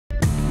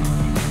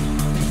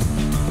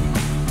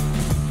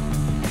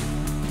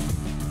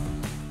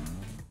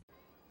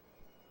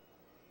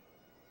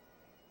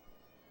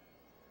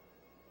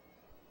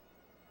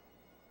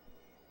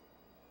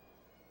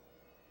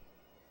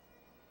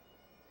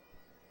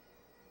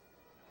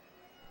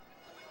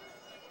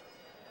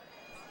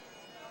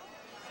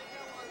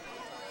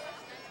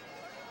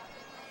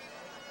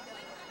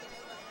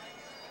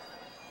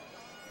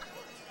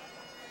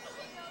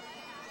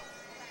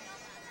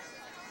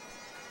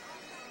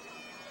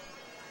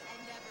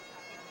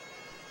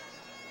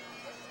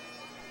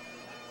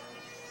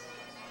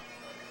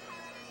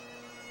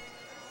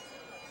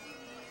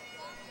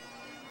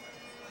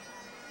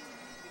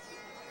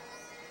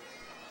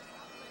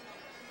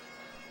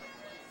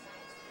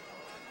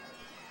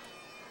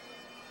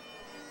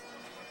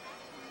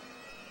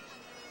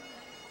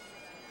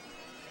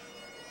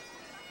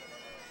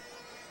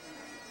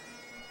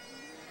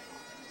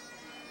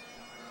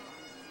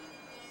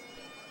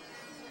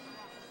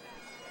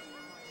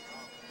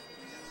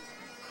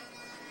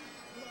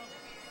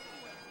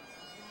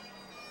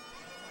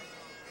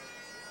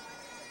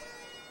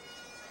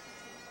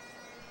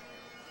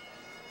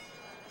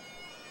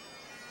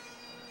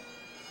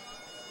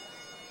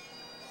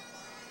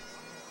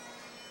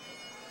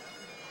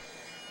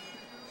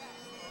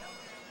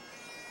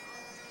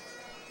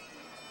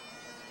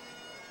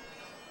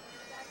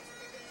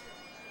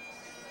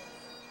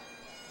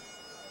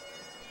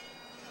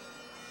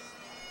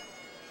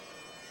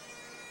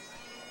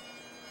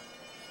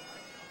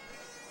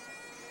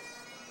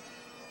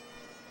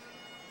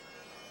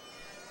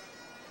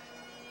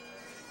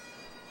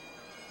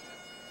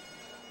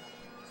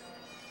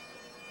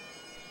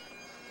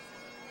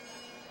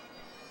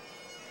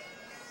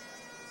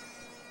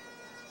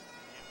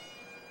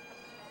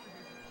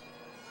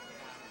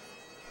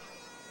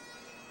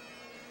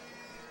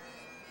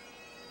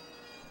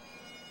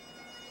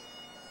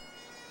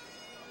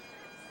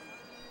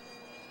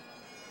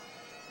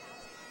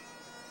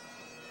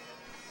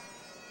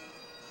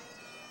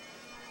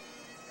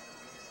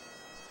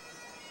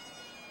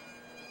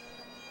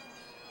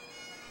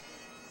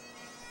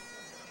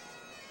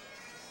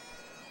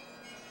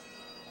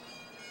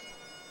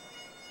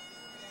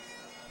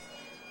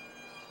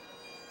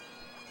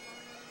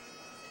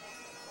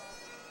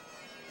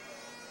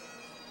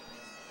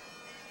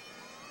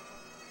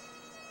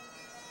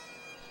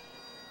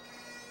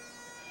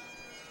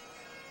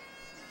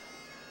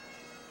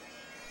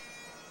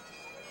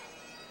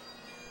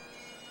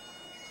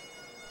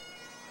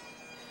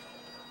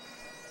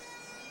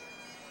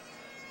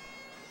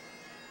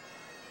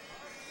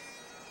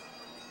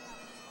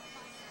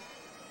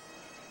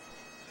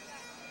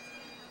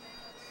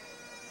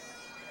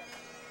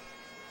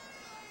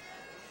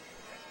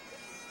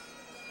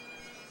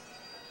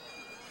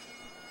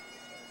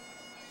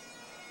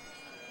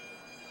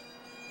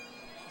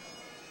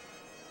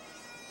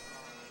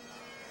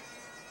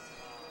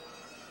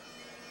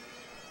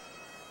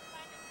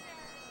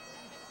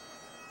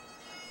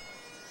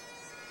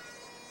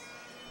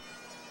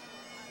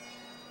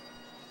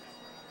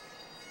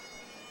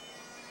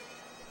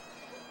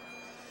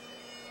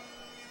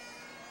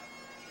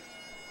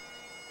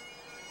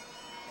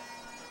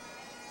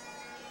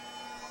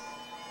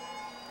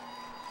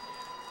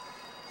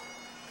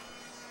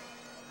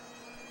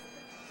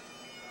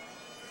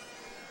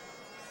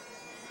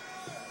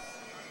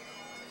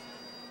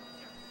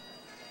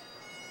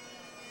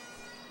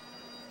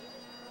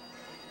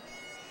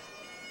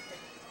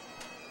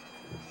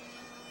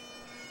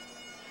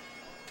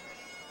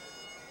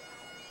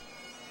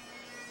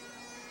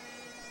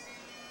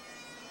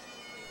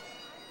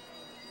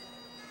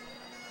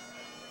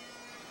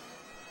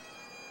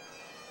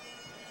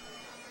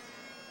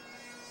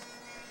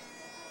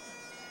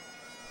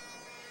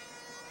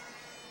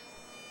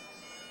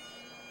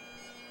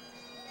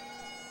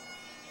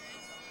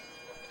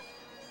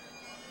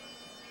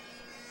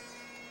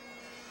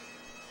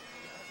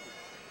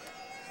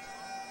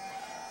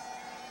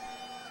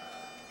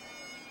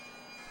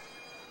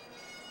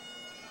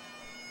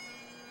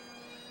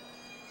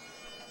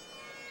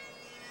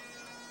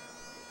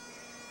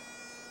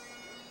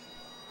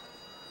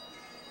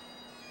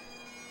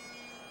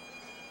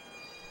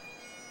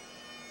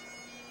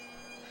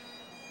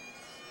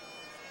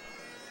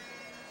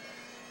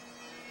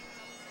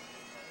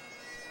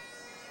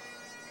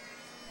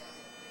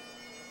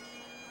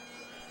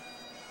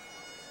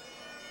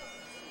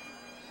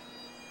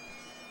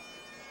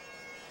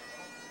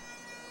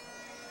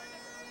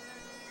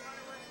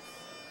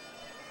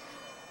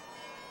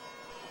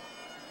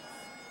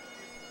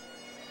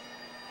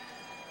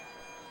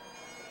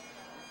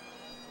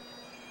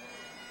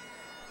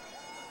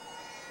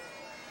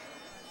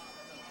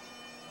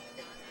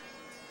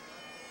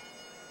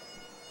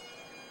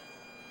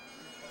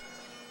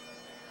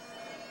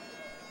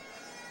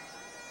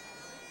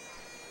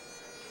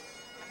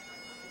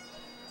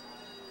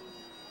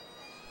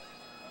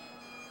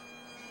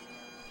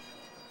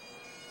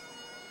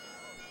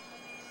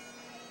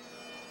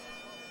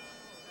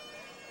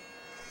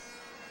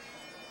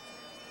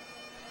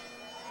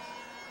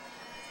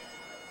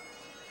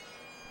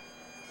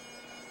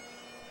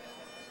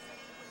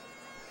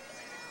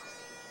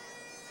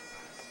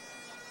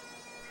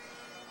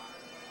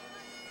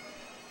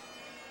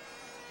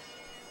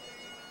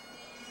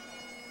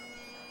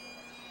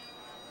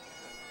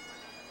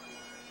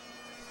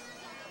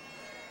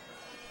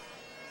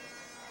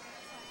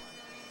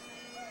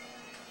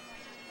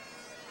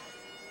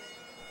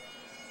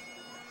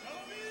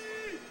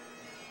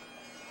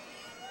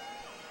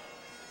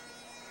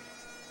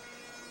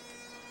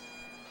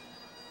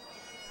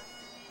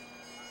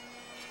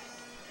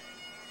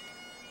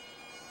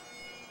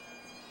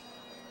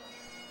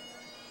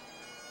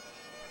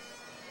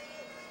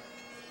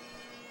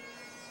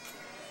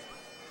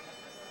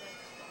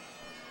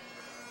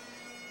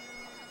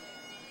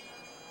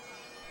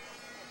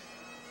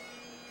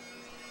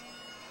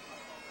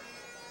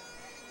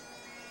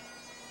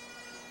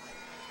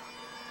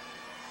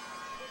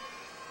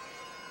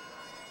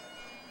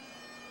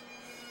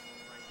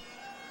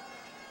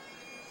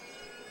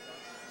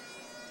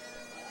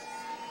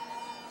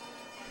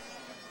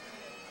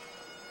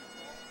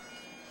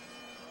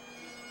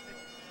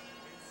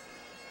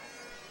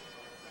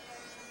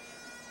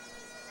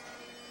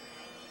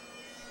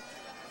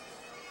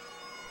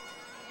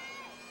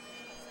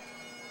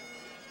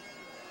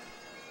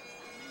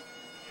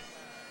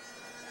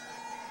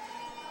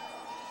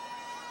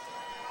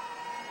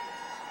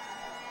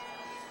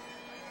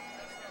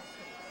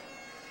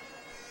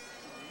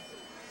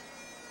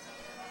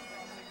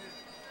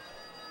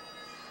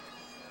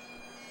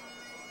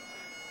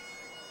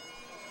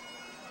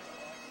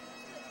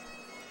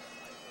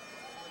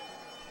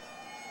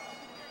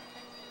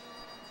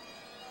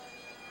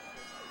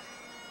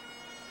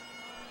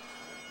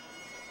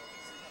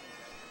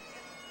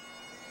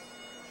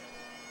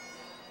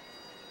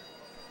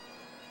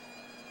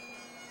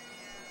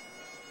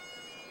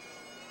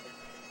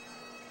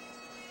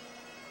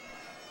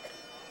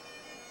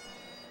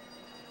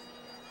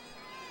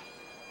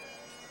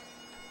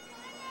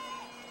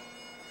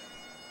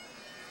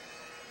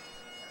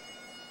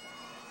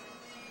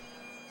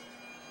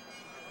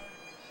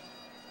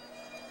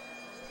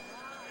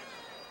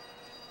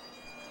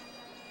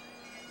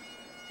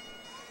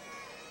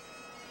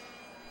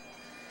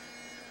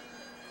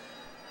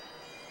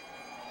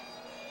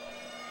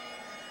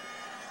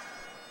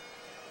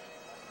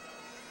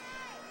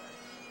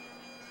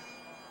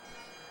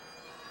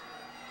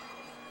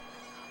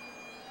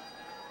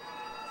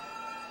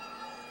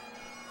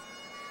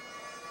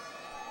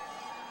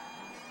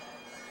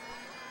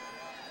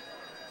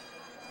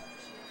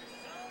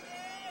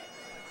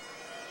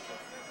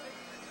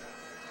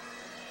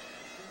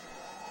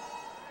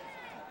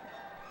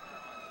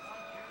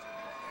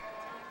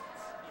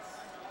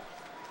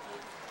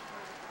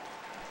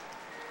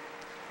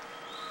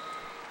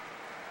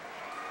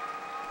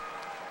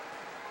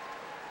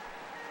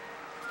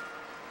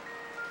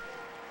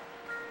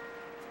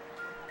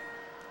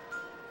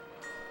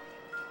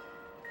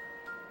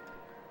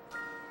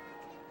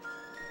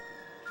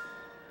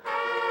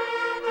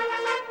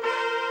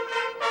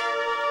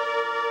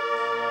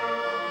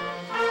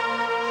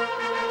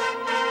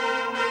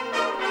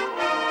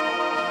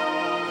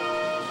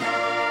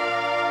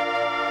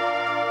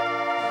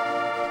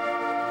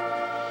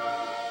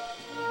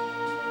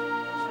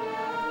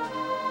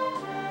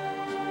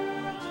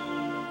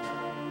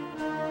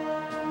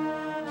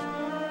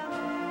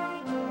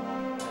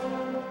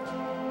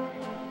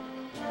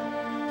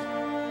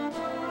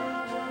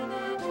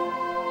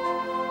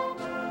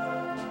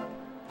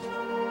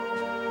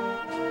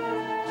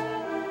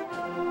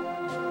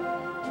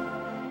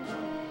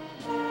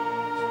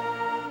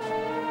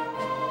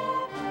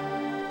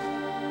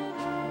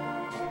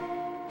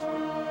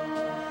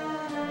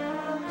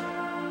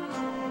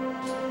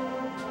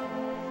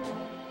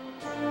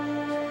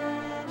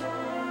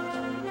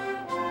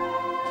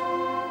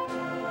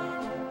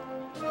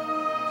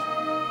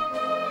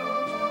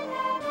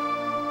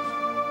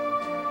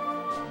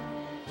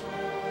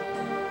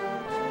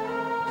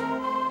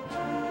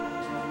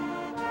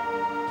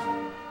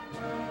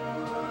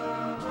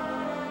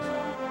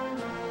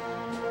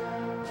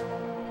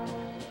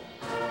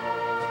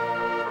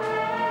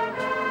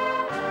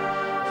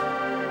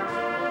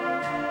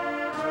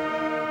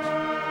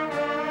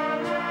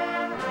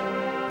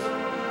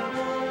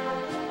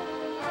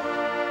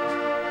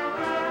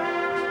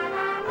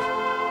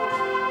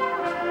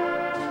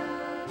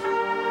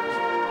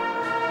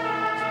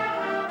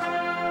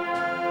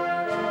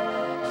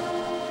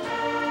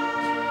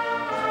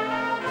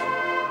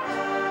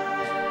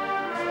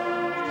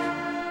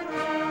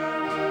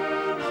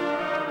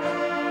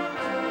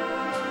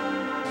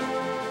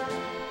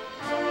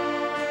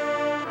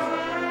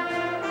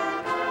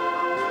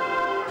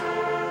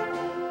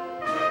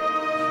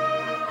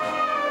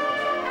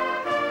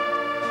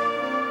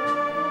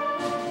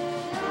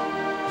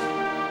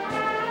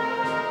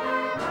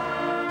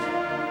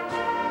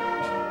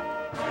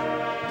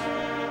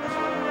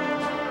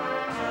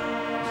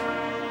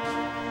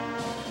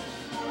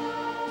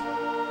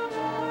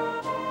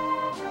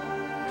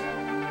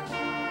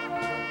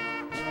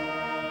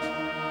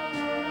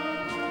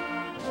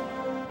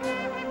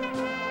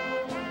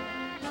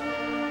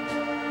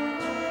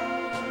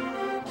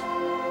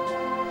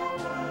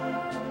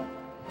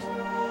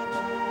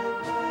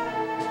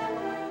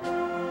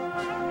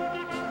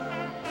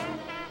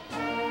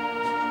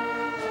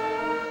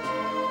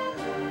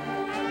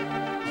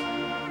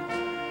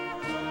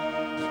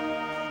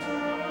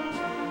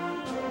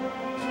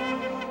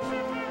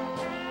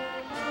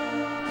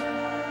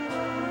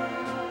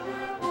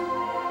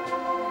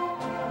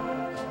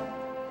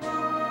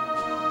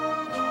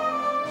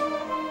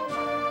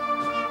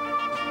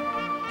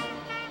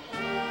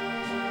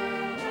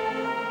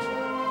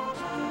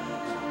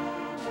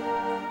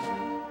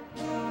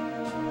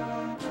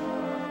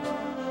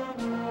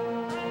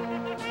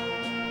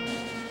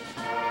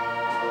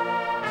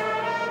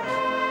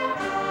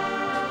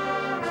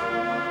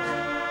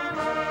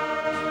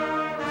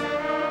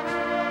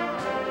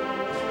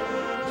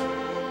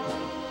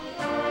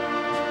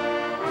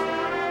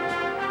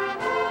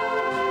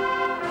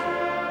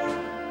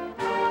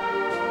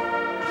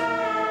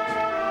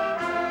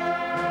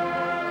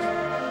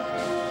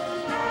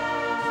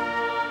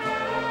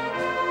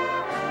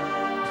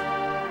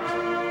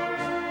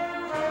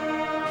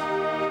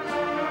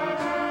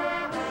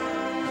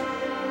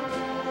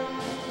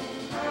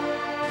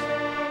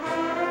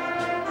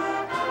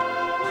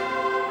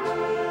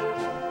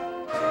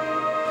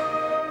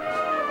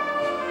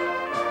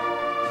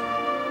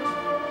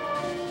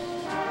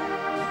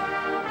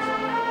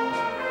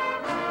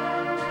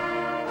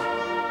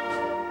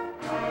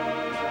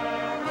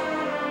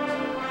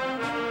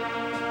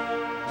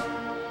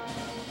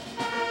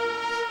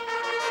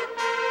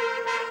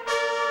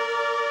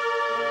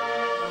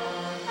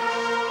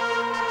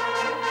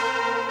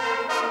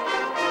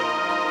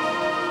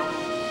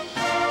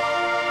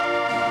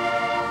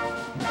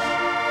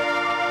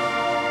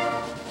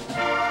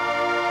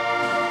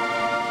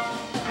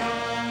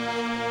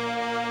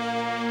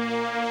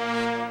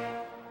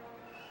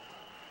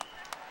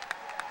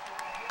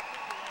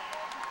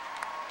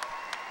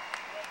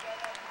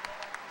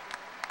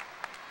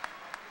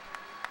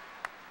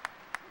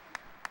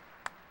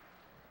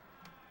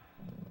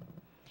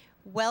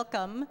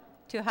Welcome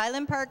to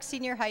Highland Park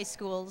Senior High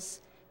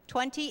School's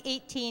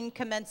 2018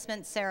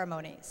 commencement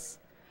ceremonies.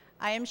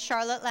 I am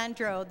Charlotte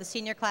Landreau, the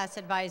Senior Class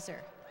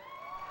Advisor.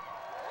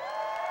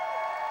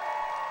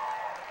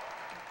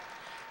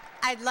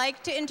 I'd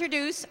like to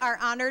introduce our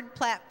honored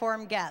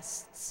platform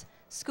guests,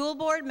 School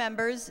Board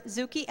members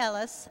Zuki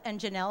Ellis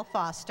and Janelle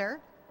Foster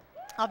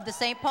of the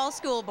St. Paul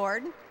School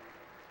Board,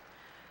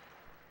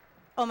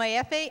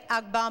 Omayefe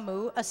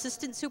Agbamu,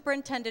 Assistant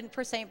Superintendent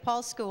for St.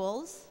 Paul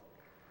Schools,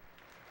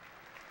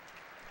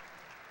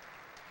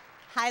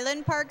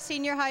 Highland Park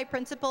Senior High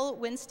Principal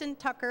Winston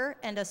Tucker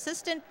and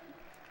Assistant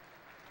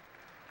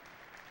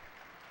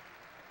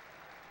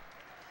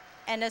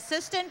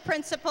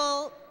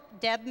Principal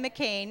Deb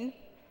McCain,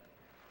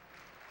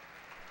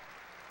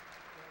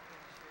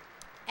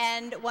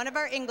 and one of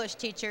our English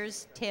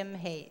teachers, Tim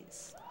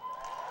Hayes.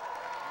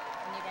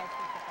 And you guys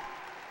can sit down.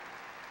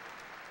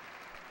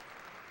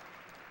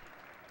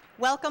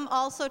 Welcome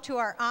also to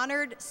our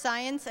honored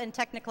science and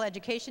technical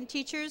education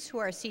teachers who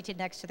are seated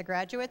next to the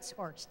graduates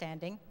or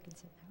standing. You can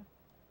sit down.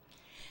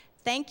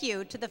 Thank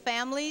you to the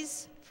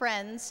families,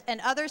 friends, and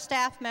other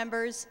staff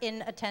members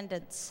in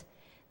attendance.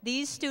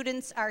 These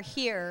students are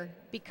here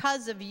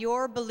because of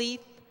your belief,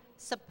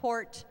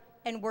 support,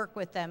 and work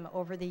with them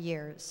over the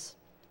years.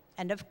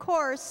 And of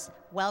course,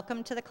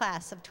 welcome to the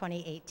class of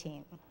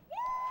 2018.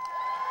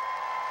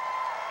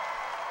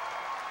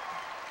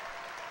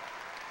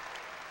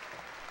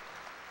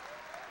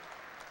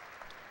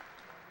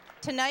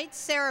 Tonight's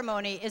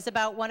ceremony is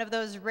about one of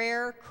those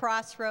rare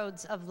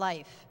crossroads of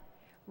life.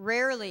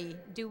 Rarely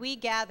do we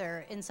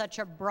gather in such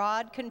a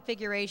broad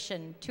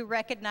configuration to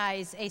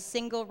recognize a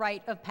single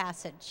rite of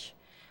passage.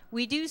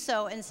 We do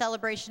so in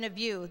celebration of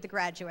you, the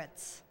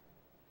graduates.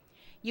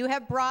 You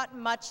have brought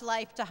much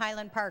life to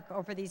Highland Park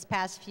over these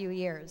past few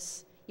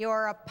years. You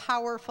are a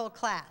powerful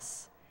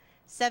class.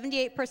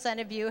 78%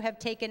 of you have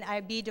taken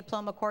IB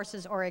diploma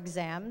courses or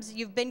exams.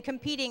 You've been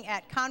competing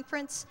at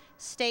conference,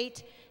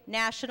 state,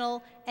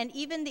 national, and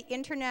even the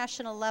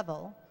international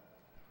level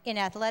in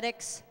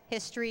athletics,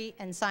 history,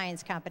 and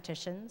science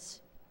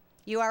competitions.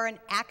 You are an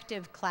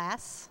active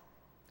class,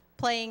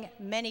 playing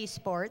many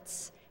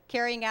sports,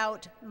 carrying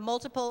out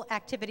multiple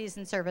activities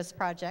and service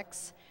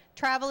projects,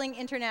 traveling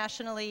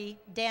internationally,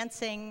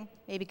 dancing,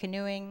 maybe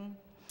canoeing.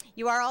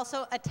 You are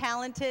also a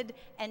talented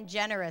and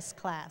generous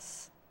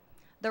class.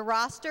 The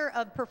roster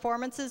of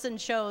performances and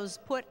shows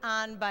put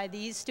on by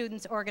these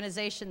students'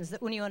 organizations, the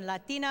Union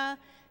Latina,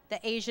 the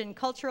Asian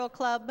Cultural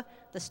Club,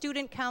 the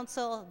Student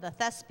Council, the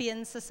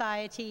Thespian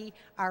Society,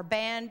 our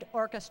band,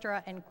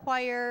 orchestra, and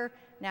choir,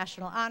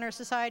 National Honor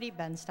Society,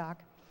 Ben Stock,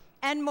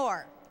 and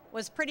more,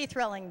 was pretty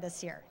thrilling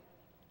this year.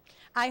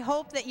 I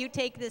hope that you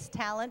take this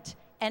talent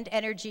and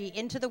energy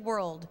into the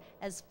world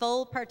as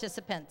full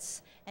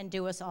participants and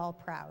do us all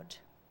proud.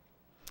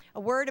 A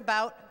word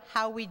about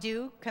how we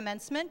do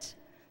commencement.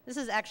 This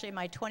is actually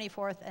my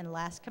 24th and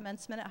last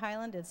commencement at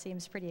Highland. It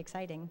seems pretty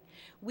exciting.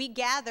 We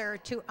gather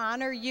to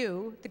honor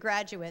you, the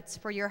graduates,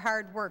 for your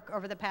hard work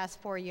over the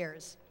past 4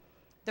 years.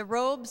 The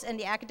robes and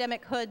the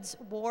academic hoods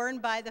worn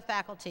by the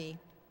faculty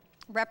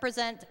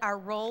represent our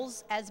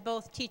roles as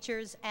both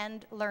teachers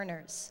and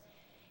learners.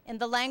 In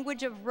the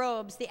language of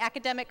robes, the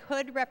academic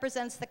hood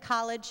represents the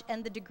college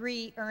and the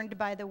degree earned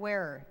by the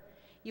wearer.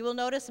 You will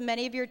notice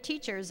many of your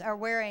teachers are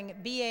wearing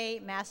BA,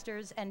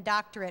 master's, and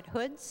doctorate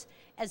hoods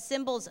as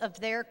symbols of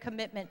their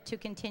commitment to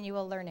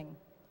continual learning.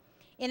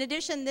 In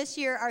addition, this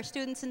year, our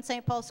students in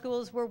St. Paul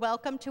schools were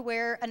welcome to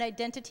wear an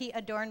identity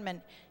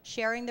adornment,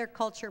 sharing their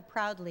culture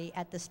proudly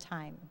at this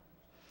time.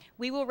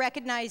 We will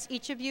recognize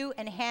each of you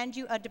and hand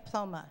you a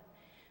diploma.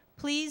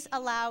 Please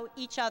allow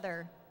each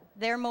other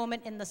their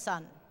moment in the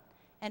sun,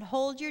 and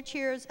hold your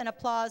cheers and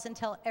applause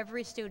until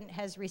every student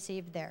has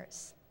received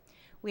theirs.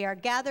 We are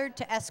gathered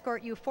to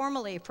escort you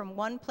formally from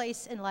one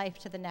place in life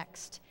to the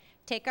next.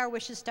 Take our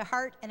wishes to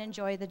heart and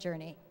enjoy the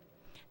journey.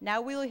 Now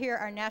we will hear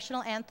our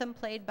national anthem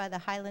played by the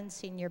Highland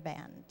Senior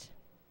Band.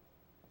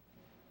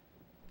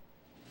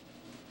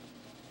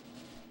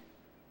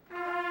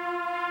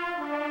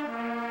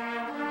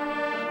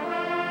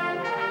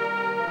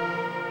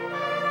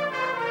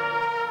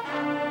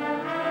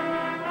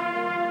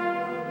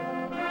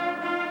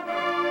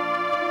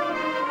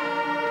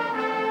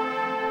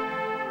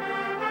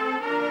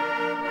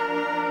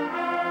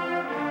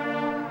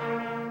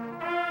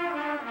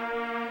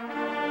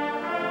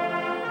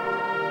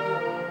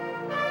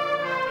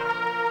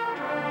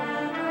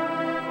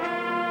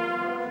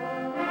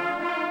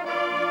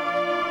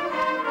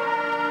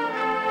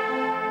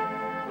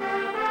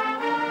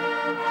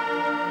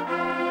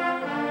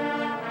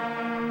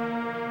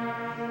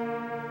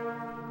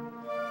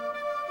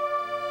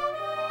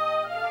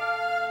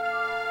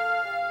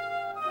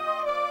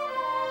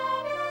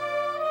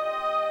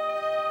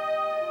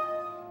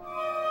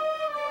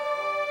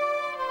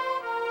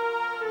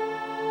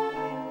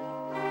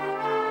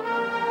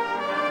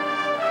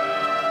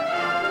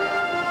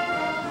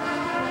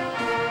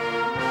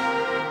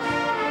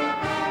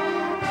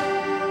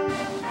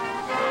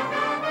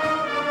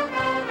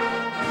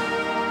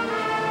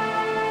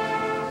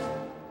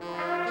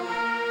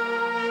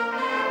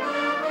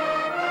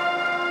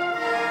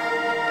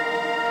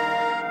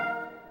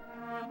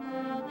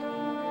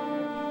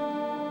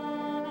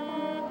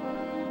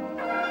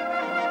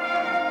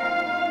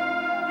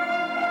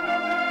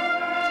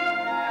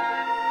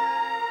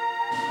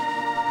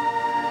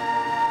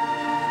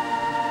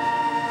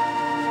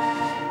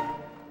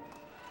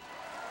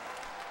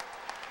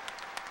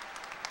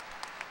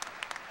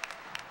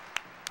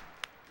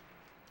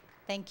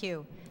 Thank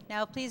you.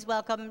 Now please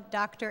welcome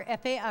Dr.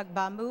 Efe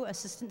Agbamu,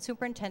 Assistant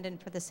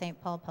Superintendent for the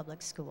St. Paul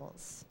Public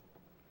Schools.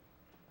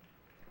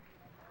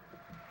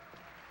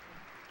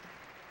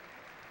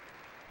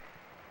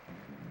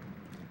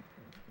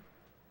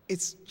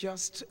 It's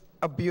just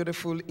a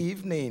beautiful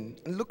evening.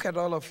 And look at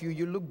all of you.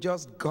 You look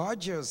just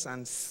gorgeous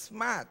and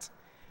smart,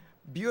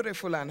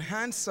 beautiful and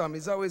handsome.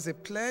 It's always a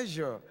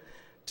pleasure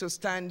to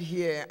stand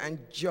here and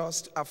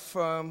just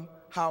affirm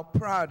how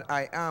proud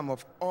I am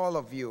of all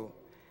of you.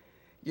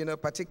 You know,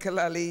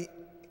 particularly,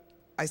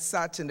 I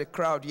sat in the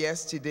crowd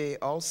yesterday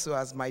also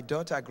as my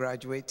daughter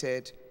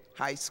graduated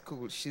high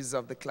school. She's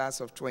of the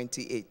class of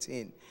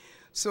 2018.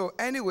 So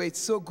anyway,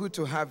 it's so good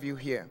to have you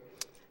here.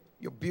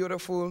 You're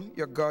beautiful,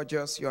 you're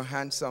gorgeous, you're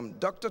handsome.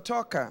 Dr.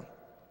 Tucker,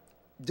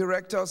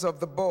 directors of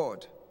the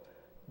board,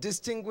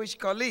 distinguished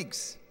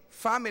colleagues,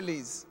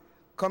 families,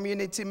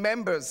 community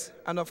members,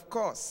 and of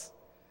course,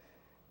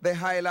 the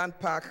Highland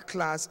Park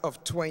class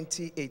of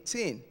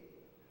 2018.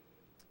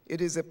 It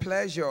is a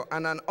pleasure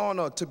and an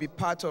honor to be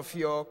part of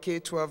your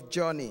K-12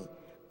 journey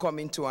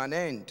coming to an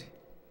end.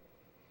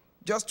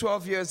 Just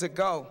 12 years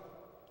ago,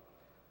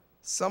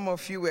 some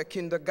of you were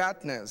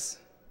kindergartners,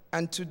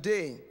 and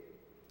today,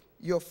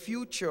 your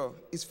future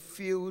is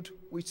filled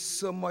with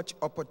so much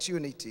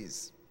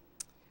opportunities.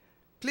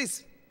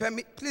 Please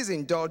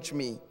indulge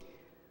me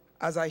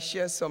as I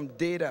share some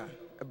data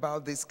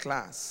about this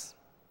class.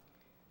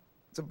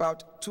 It's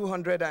about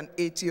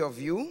 280 of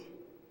you,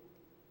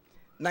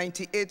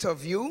 98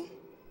 of you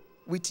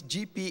with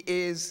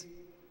GPAs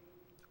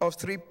of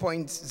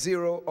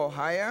 3.0 or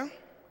higher,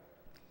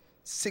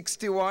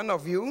 61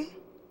 of you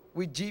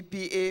with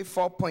GPA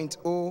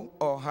 4.0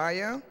 or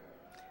higher,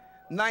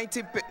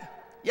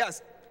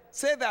 Yes,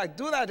 say that,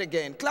 do that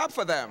again. Clap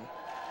for them.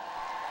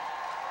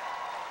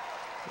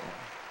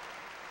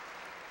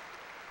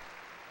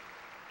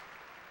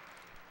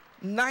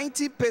 Yeah.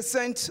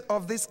 90%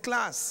 of this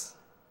class,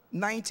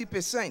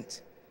 90%,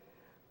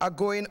 are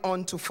going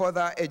on to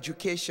further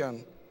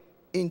education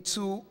in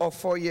 2- or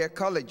 4-year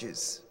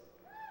colleges.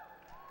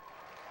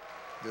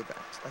 Do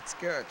that, that's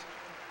good.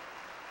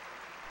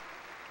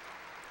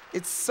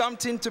 It's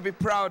something to be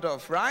proud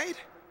of, right?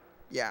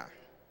 Yeah.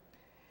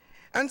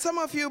 And some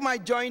of you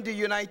might join the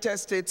United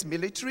States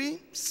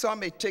military.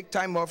 Some may take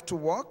time off to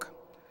work.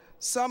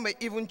 Some may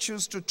even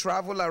choose to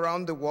travel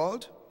around the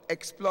world,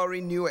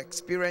 exploring new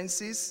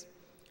experiences.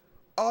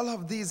 All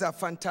of these are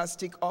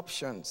fantastic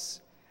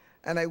options.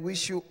 And I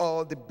wish you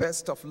all the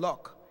best of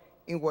luck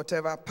in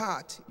whatever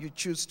path you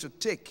choose to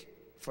take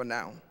for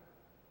now.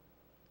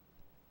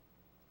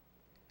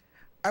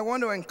 I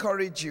want to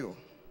encourage you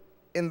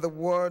in the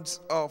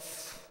words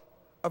of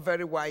a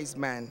very wise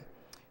man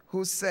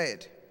who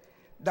said,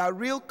 that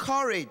real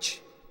courage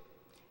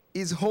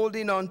is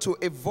holding on to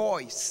a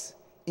voice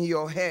in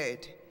your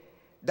head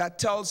that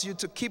tells you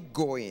to keep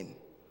going.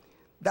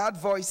 That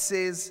voice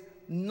says,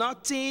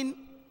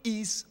 nothing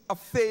is a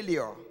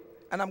failure.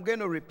 And I'm going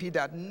to repeat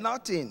that,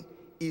 nothing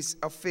is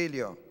a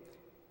failure.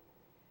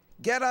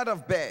 Get out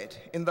of bed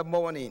in the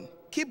morning.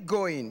 Keep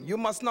going. You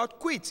must not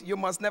quit. You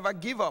must never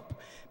give up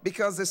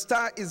because the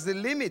star is the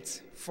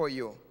limit for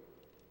you.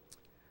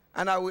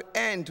 And I will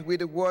end with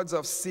the words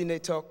of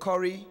Senator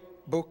Cory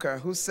Booker,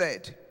 who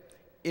said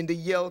in the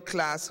Yale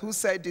class, who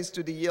said this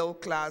to the Yale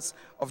class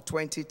of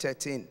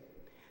 2013,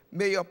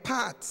 may your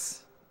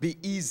paths be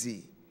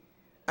easy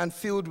and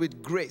filled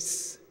with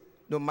grace,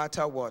 no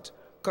matter what.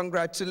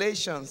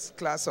 Congratulations,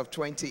 class of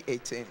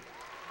 2018.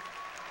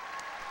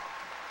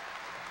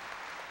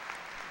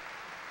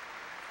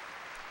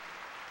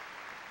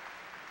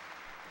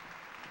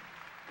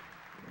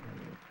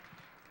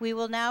 We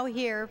will now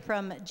hear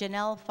from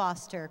Janelle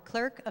Foster,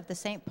 Clerk of the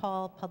St.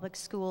 Paul Public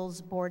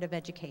Schools Board of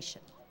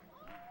Education.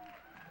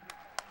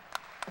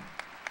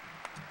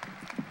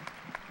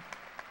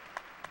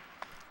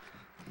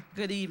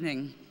 Good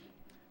evening,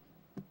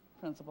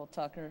 Principal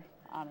Tucker,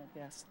 honored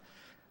guests.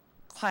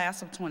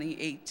 Class of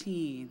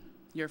 2018,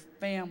 your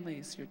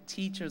families, your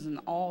teachers, and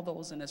all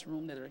those in this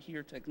room that are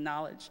here to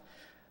acknowledge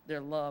their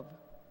love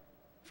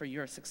for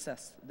your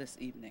success this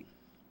evening.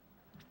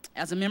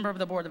 As a member of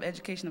the Board of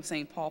Education of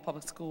St. Paul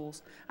Public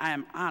Schools, I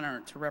am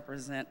honored to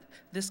represent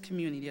this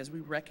community as we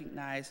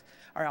recognize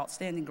our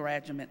outstanding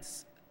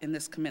graduates in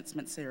this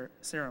commencement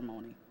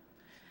ceremony.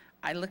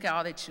 I look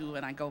out at you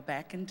and I go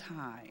back in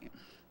time,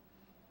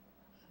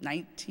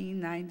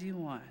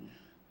 1991,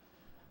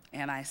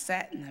 and I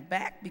sat in the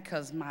back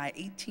because my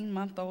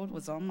 18-month-old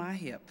was on my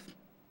hip.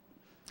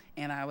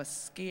 And I was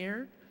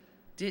scared,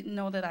 didn't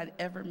know that I'd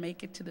ever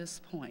make it to this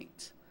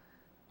point.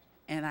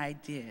 And I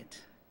did,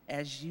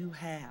 as you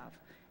have.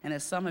 And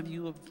as some of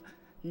you have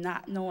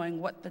not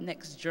knowing what the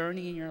next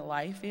journey in your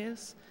life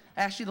is,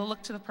 I ask you to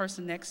look to the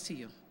person next to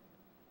you,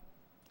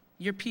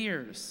 your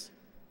peers,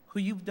 who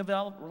you've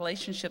developed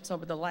relationships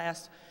over the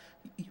last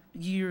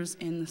years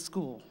in the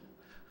school,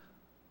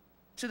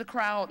 to the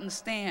crowd in the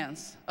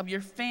stands of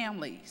your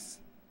families,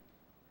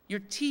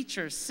 your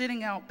teachers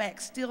sitting out back,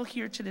 still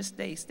here to this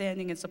day,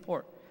 standing in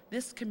support.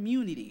 This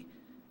community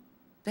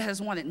that has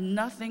wanted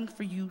nothing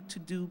for you to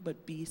do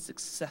but be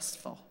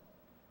successful.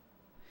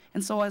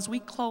 And so as we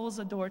close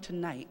the door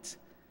tonight,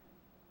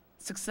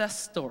 success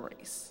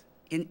stories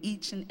in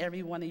each and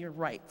every one of your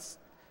rights,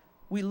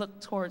 we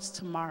look towards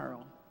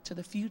tomorrow, to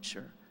the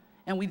future,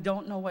 and we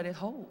don't know what it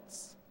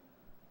holds.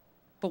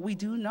 But we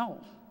do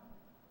know,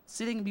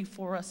 sitting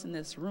before us in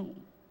this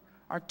room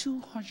are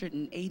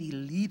 280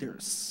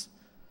 leaders,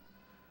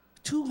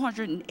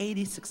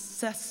 280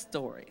 success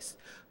stories,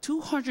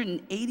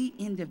 280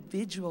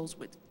 individuals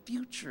with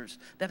futures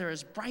that are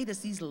as bright as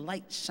these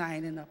lights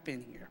shining up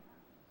in here.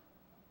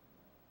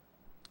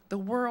 The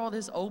world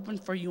is open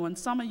for you, and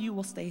some of you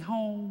will stay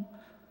home,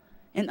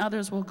 and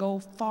others will go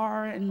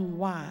far and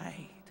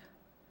wide.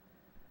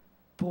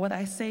 But what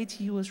I say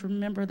to you is,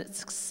 remember that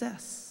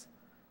success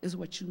is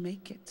what you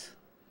make it.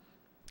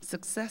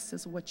 Success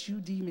is what you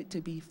deem it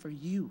to be for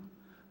you.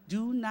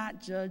 Do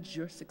not judge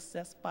your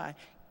success by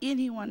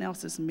anyone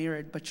else's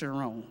merit but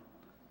your own.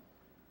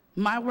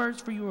 My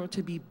words for you are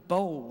to be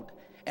bold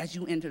as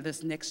you enter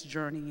this next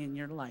journey in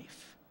your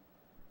life,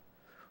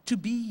 to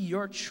be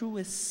your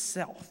truest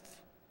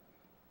self.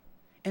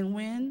 And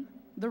when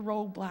the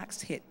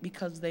roadblocks hit,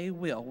 because they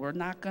will, we're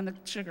not going to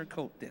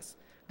sugarcoat this,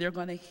 they're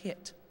going to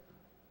hit.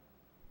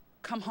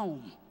 Come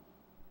home.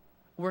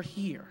 We're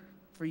here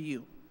for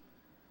you.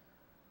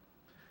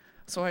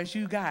 So as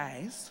you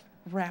guys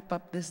wrap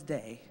up this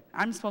day,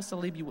 I'm supposed to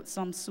leave you with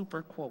some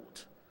super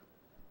quote.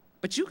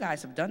 But you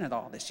guys have done it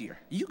all this year.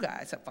 You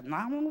guys have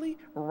phenomenally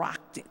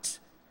rocked it.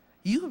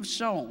 You have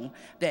shown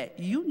that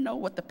you know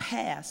what the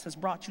past has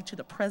brought you to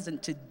the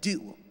present to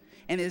do,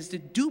 and it is to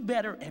do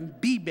better and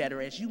be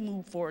better as you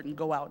move forward and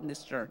go out in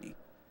this journey.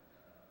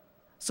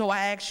 So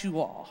I ask you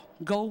all,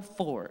 go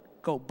forward,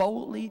 go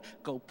boldly,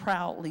 go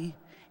proudly,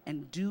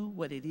 and do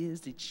what it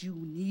is that you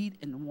need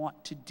and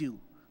want to do,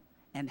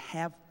 and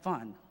have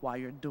fun while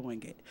you're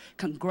doing it.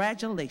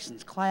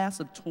 Congratulations, class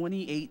of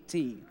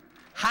 2018.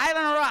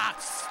 Highland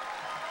rocks!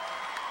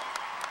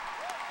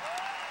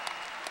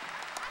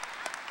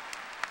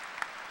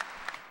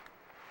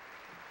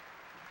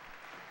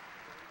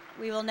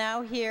 We will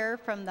now hear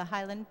from the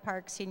Highland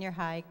Park Senior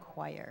High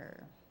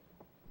Choir.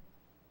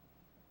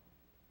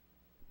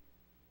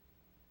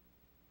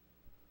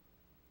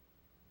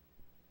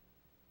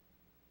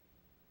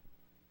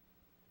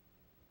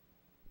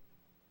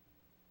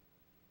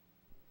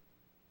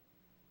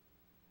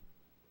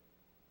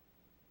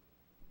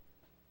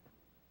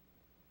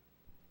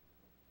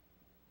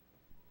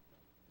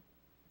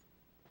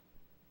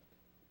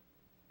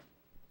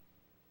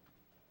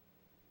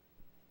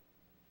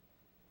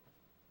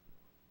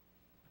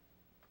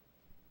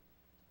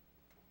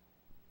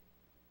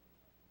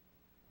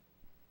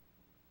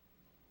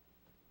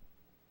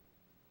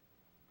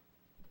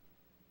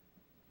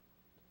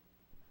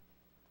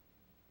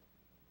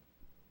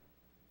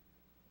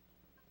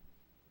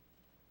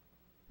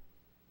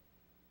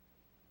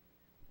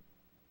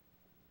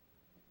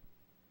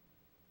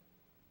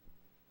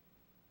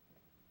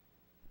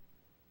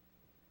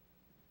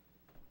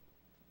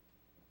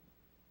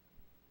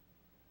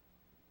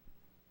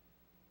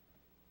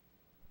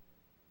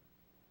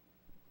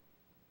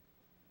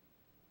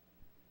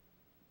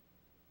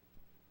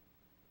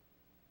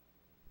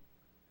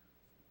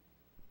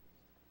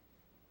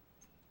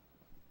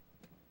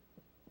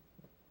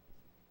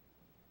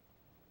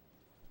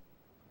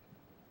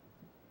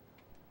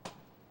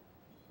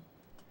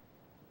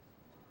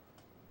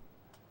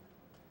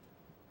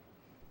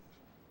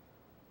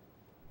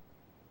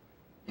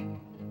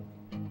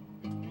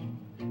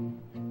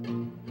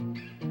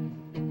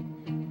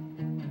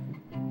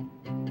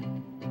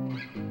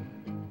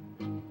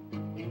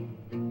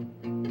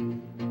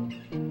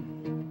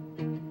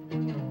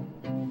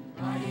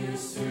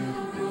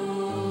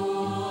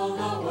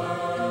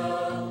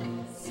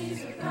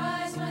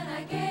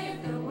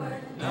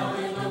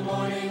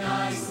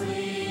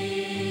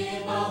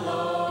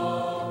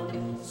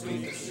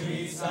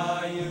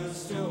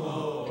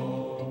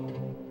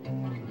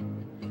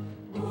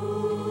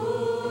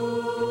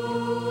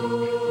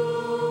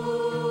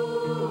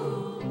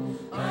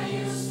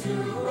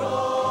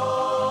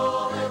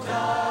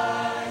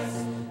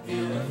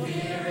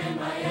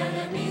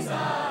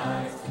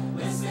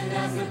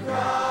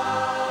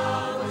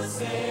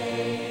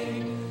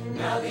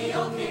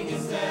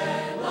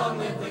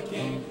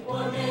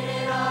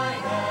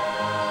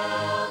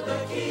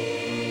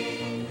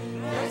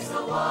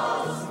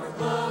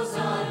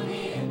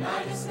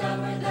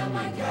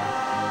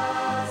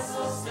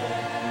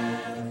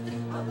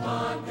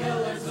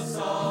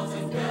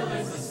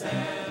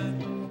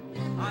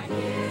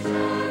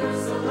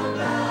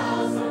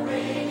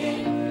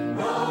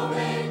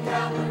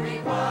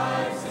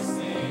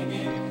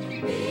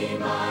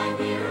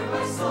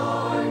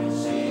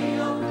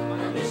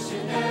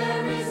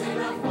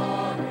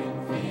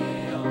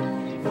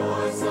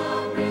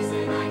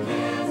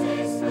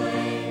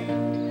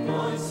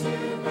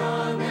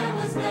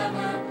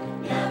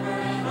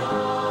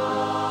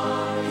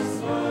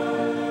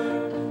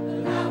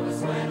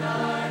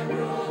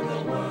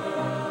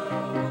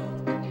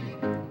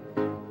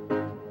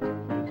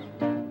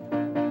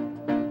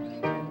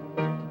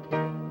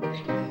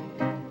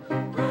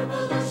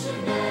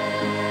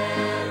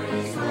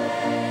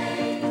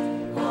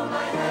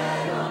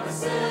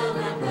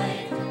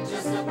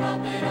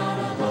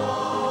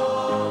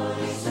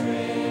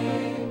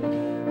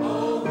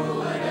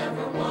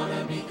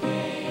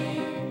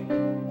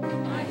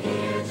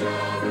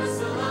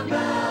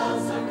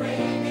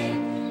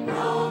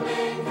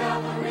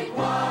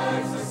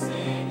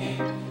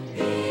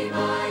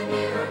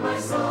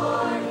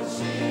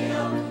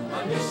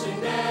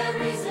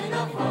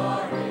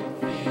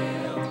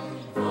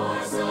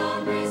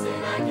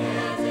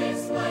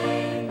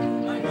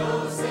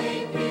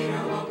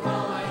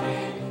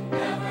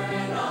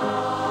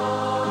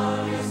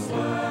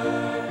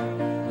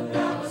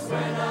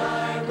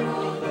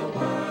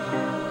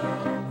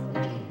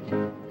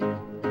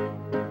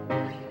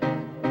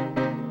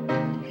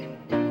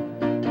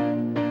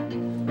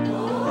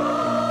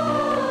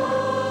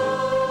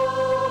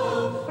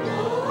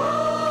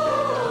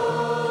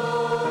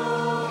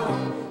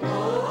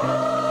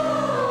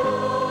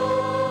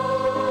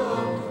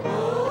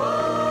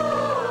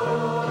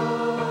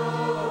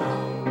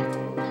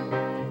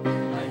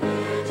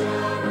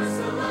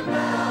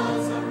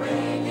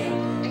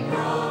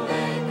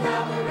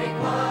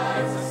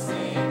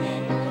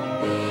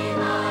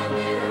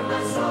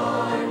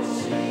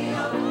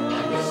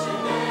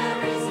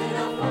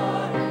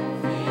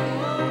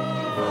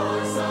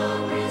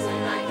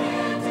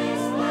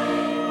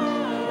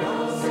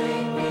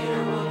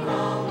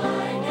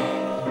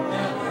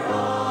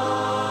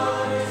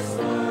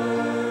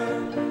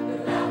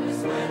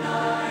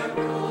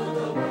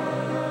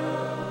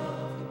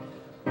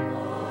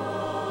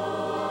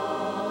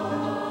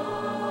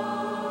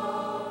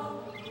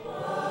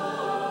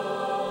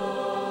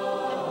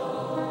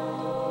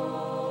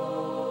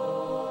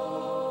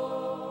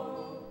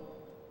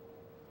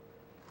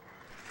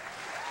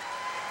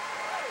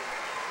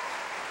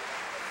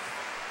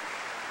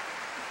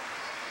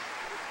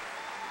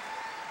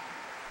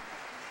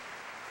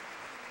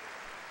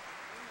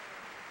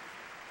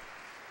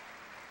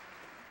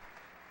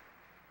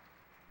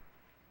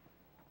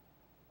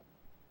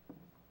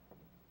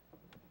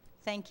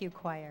 Thank you,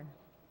 choir.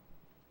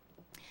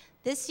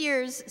 This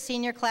year's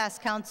Senior Class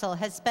Council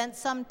has spent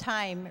some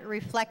time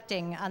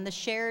reflecting on the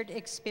shared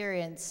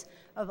experience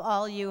of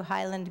all you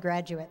Highland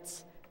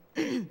graduates.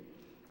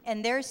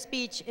 And their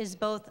speech is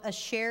both a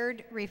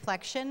shared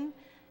reflection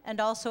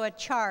and also a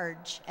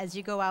charge as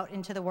you go out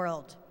into the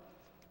world.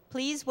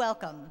 Please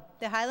welcome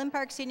the Highland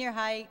Park Senior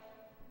High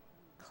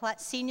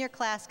Senior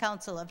Class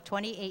Council of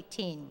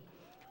 2018,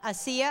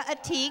 Asiya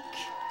Atik,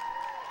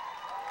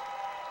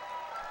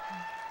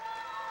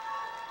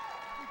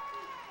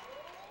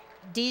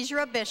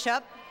 Deidre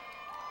Bishop,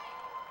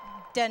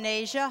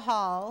 Danasia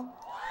Hall,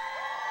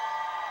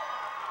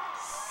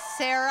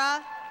 Sarah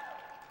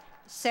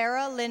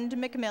Lind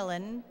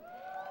McMillan,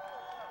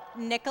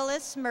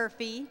 Nicholas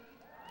Murphy,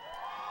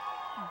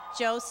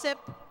 Joseph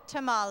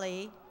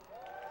Tamale,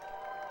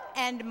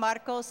 and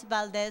Marcos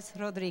Valdez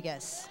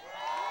Rodriguez.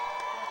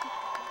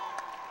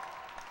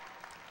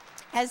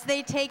 As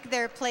they take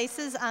their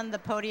places on the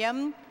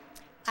podium,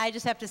 I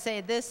just have to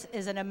say this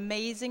is an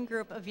amazing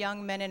group of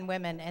young men and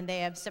women, and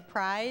they have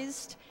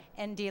surprised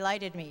and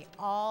delighted me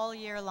all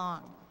year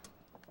long.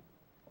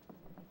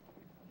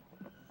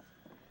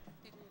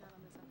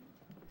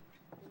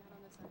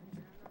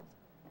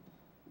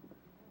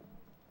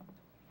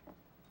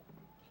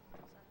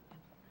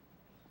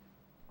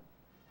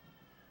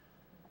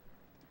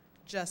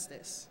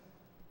 Justice.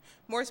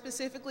 More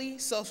specifically,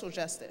 social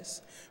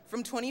justice.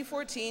 From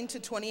 2014 to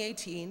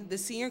 2018, the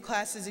senior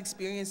class has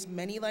experienced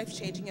many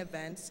life-changing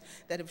events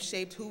that have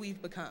shaped who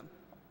we've become.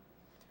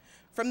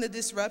 From the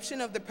disruption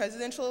of the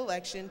presidential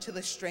election to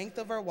the strength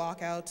of our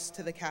walkouts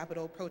to the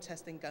Capitol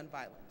protesting gun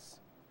violence.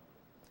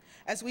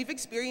 As we've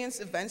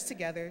experienced events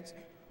together,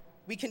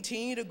 we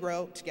continue to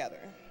grow together.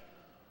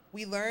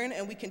 We learn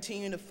and we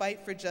continue to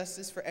fight for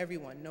justice for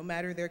everyone, no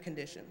matter their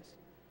conditions.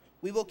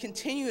 We will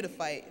continue to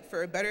fight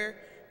for a better,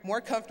 more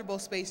comfortable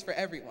space for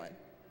everyone.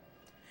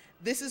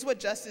 This is what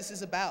justice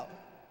is about.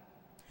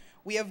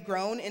 We have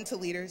grown into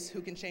leaders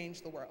who can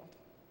change the world.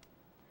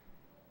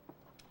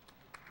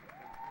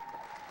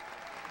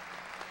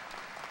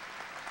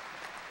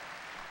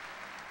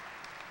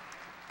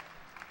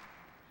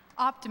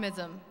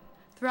 Optimism.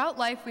 Throughout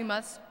life, we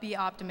must be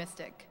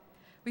optimistic.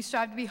 We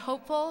strive to be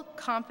hopeful,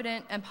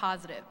 confident, and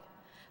positive.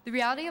 The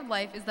reality of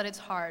life is that it's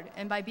hard,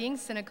 and by being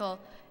cynical,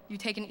 you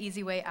take an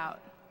easy way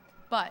out.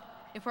 But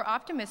if we're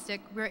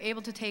optimistic, we're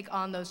able to take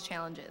on those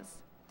challenges.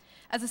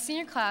 As a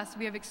senior class,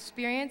 we have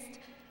experienced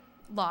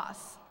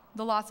loss,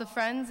 the loss of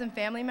friends and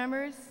family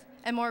members,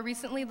 and more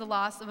recently, the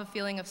loss of a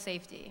feeling of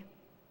safety.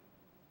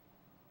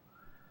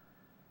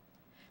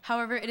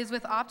 However, it is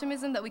with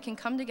optimism that we can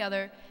come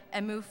together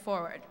and move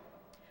forward.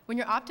 When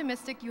you're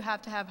optimistic, you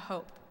have to have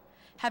hope.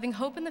 Having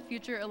hope in the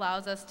future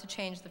allows us to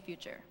change the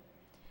future.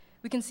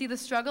 We can see the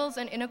struggles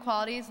and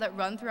inequalities that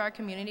run through our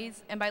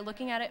communities, and by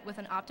looking at it with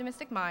an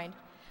optimistic mind,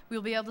 we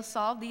will be able to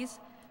solve these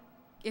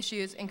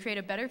issues and create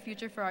a better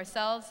future for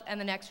ourselves and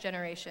the next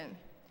generation.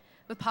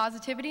 With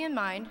positivity in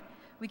mind,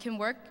 we can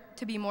work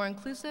to be more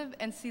inclusive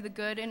and see the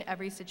good in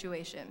every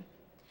situation.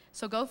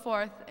 So go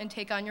forth and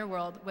take on your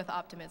world with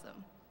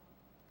optimism.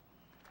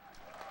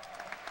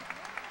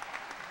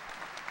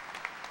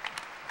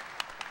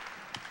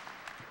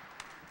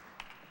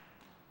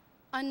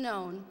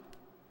 Unknown.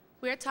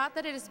 We are taught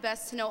that it is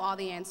best to know all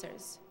the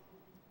answers.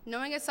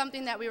 Knowing is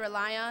something that we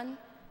rely on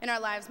in our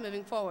lives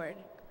moving forward,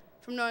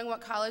 from knowing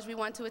what college we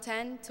want to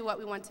attend to what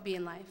we want to be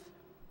in life.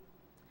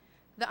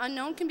 The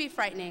unknown can be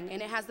frightening,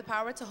 and it has the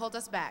power to hold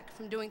us back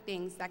from doing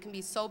things that can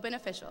be so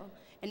beneficial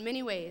in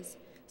many ways,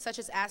 such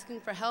as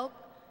asking for help,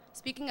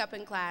 speaking up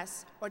in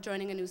class, or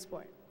joining a new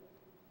sport.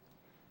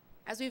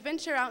 As we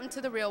venture out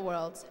into the real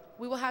world,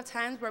 we will have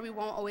times where we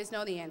won't always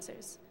know the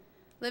answers.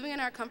 Living in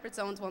our comfort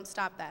zones won't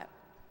stop that,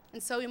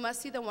 and so we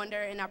must see the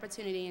wonder and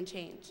opportunity in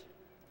change.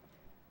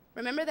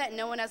 Remember that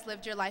no one has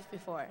lived your life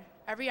before.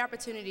 Every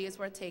opportunity is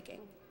worth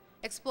taking.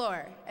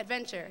 Explore,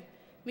 adventure,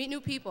 meet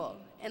new people,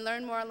 and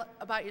learn more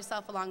about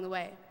yourself along the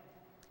way.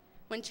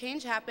 When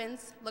change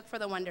happens, look for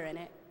the wonder in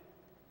it.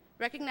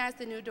 Recognize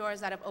the new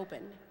doors that have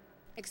opened.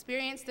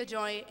 Experience the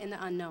joy in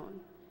the unknown.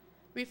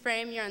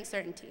 Reframe your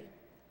uncertainty.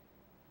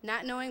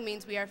 Not knowing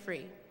means we are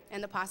free,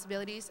 and the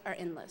possibilities are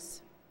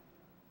endless.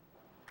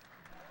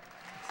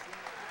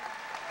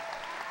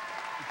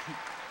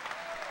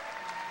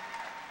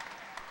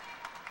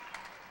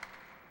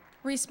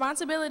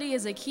 Responsibility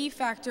is a key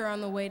factor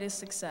on the way to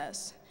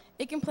success.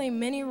 It can play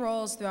many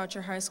roles throughout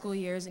your high school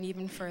years and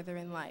even further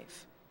in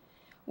life.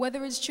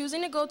 Whether it's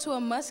choosing to go to a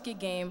musket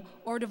game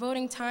or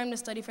devoting time to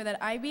study for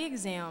that IB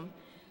exam,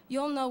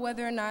 you'll know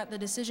whether or not the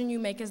decision you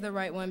make is the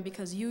right one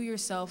because you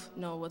yourself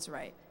know what's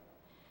right.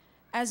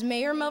 As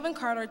Mayor Melvin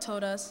Carter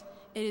told us,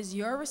 it is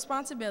your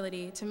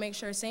responsibility to make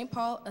sure St.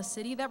 Paul, a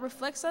city that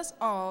reflects us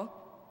all,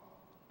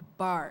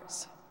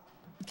 bars,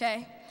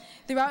 okay?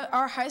 Throughout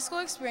our high school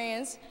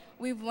experience,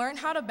 we've learned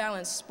how to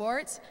balance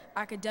sports,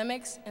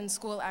 academics, and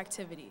school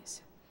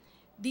activities.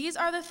 These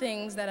are the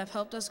things that have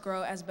helped us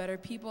grow as better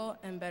people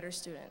and better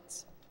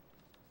students.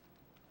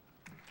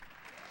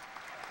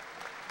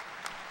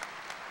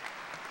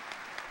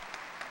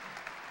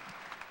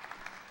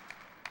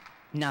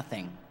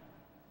 Nothing.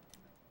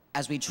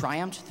 As we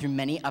triumphed through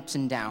many ups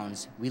and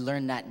downs, we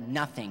learned that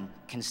nothing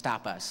can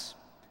stop us.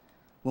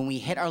 When we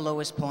hit our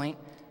lowest point,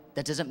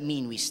 that doesn't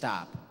mean we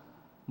stop.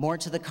 More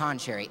to the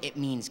contrary, it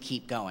means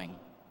keep going.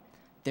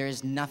 There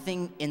is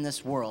nothing in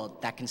this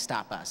world that can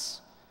stop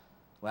us.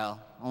 Well,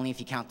 only if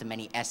you count the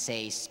many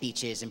essays,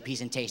 speeches, and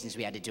presentations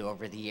we had to do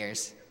over the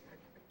years.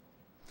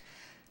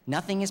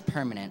 Nothing is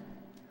permanent.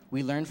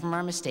 We learn from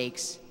our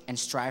mistakes and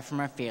strive from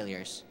our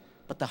failures,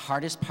 but the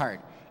hardest part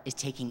is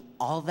taking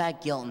all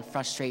that guilt and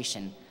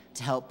frustration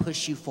to help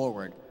push you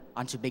forward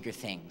onto bigger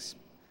things.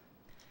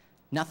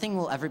 Nothing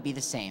will ever be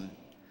the same.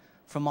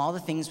 From all the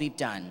things we've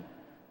done,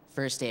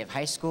 first day of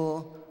high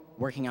school,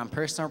 working on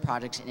personal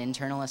projects and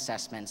internal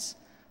assessments,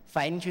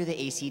 fighting through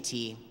the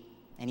ACT,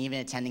 and even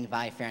attending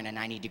Vi-Fair on a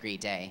 90-degree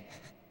day.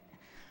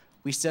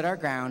 We stood our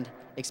ground,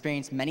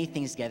 experienced many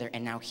things together,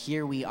 and now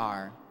here we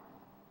are.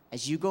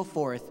 As you go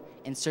forth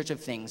in search of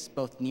things,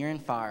 both near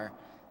and far,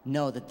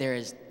 know that there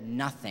is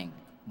nothing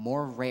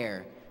more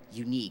rare,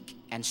 unique,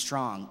 and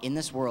strong in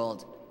this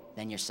world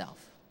than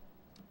yourself.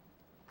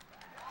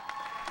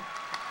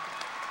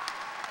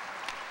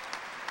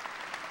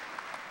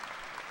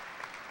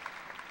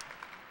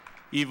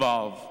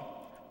 Evolve.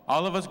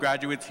 All of us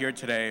graduates here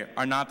today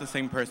are not the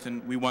same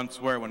person we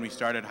once were when we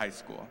started high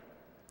school.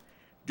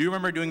 Do you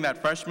remember doing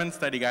that freshman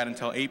study guide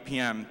until 8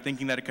 p.m.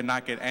 thinking that it could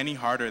not get any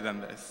harder than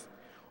this?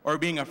 Or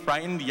being a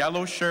frightened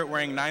yellow shirt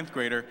wearing 9th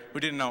grader who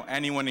didn't know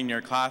anyone in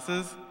your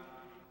classes?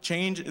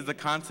 Change is a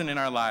constant in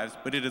our lives,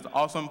 but it is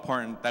also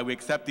important that we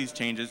accept these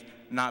changes,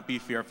 not be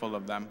fearful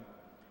of them.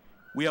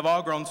 We have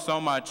all grown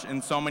so much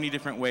in so many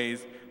different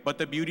ways, but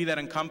the beauty that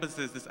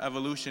encompasses this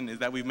evolution is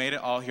that we've made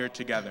it all here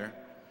together.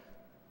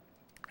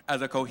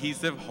 As a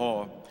cohesive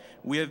whole,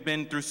 we have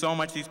been through so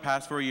much these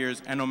past 4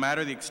 years, and no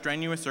matter the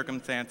extraneous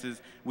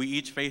circumstances we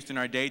each faced in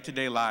our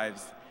day-to-day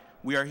lives,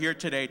 we are here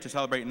today to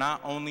celebrate not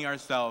only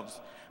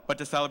ourselves, but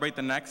to celebrate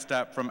the next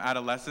step from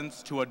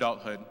adolescence to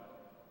adulthood.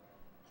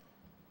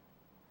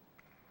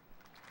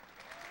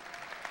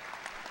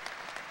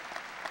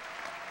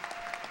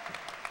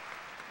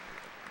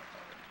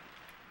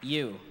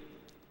 You.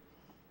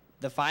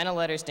 The final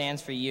letter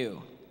stands for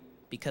you,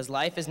 because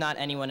life is not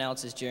anyone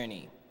else's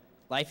journey.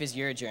 Life is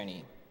your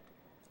journey.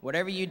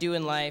 Whatever you do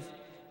in life,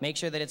 make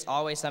sure that it's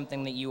always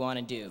something that you want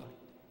to do.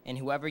 And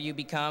whoever you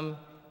become,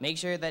 make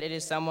sure that it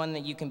is someone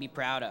that you can be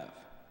proud of.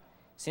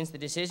 Since the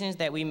decisions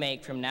that we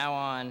make from now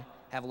on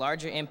have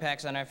larger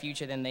impacts on our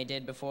future than they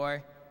did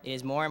before, it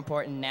is more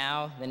important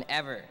now than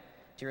ever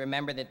to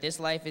remember that this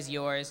life is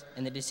yours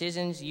and the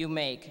decisions you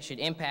make should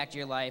impact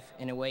your life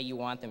in a way you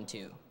want them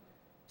to.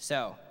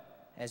 So,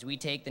 as we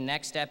take the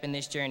next step in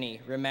this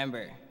journey,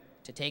 remember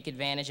to take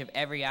advantage of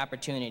every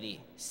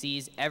opportunity,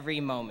 seize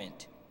every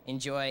moment,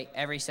 enjoy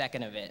every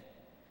second of it,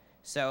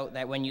 so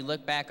that when you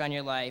look back on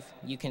your life,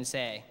 you can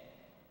say,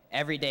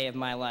 every day of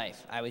my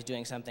life, I was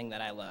doing something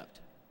that I loved.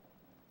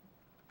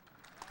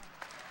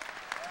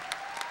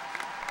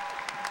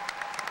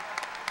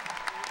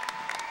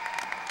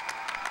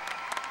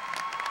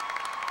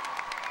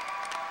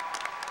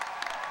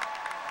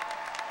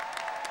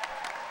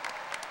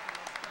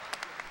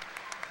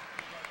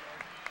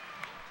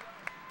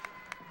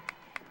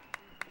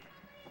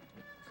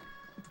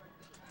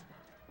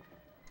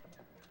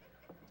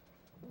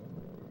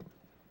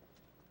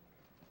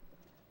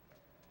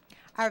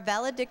 Our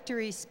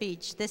valedictory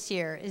speech this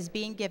year is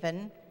being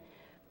given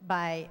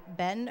by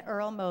Ben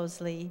Earl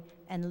Mosley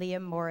and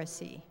Liam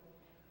Morrissey,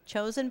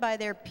 chosen by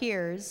their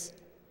peers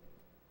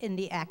in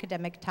the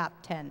academic top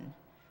 10.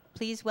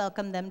 Please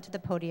welcome them to the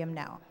podium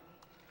now.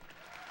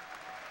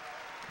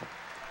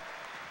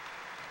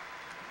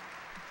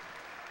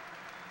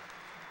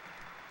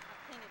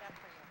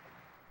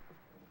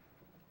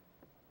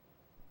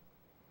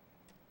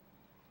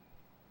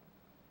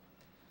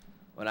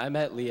 When I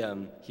met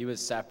Liam, he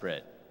was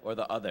separate, or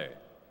the other.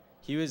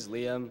 He was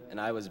Liam, and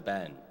I was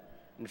Ben.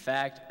 In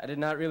fact, I did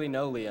not really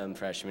know Liam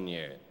freshman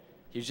year.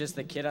 He was just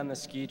the kid on the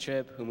ski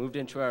trip who moved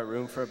into our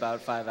room for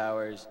about 5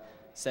 hours,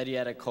 said he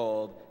had a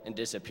cold, and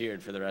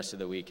disappeared for the rest of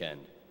the weekend.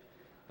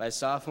 By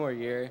sophomore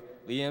year,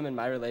 Liam and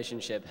my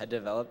relationship had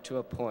developed to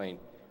a point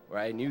where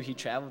I knew he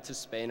traveled to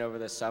Spain over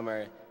the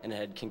summer and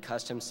had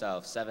concussed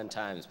himself 7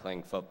 times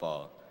playing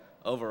football.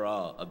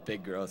 Overall, a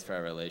big growth for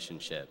our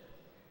relationship.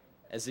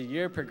 As the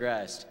year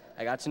progressed,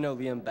 I got to know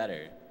Liam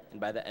better, and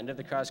by the end of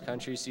the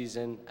cross-country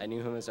season, I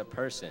knew him as a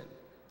person,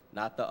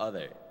 not the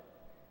other.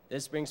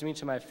 This brings me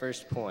to my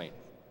first point.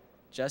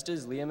 Just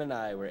as Liam and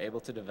I were able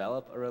to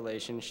develop a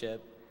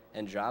relationship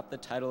and drop the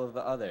title of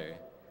the other,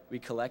 we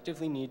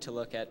collectively need to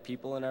look at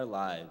people in our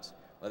lives,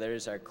 whether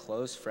it's our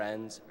close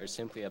friends or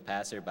simply a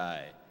passerby,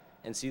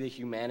 and see the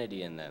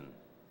humanity in them.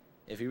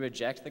 If we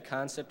reject the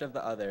concept of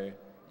the other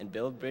and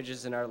build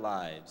bridges in our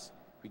lives,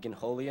 we can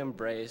wholly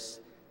embrace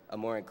a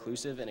more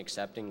inclusive and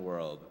accepting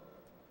world.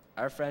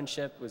 Our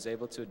friendship was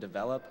able to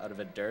develop out of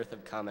a dearth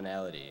of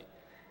commonality,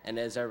 and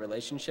as our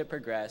relationship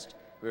progressed,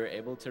 we were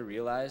able to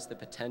realize the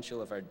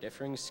potential of our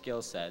differing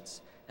skill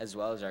sets as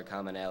well as our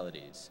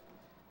commonalities.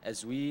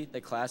 As we, the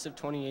class of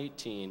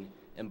 2018,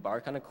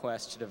 embark on a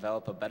quest to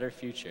develop a better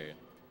future,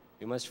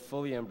 we must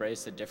fully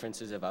embrace the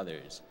differences of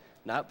others,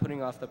 not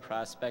putting off the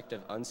prospect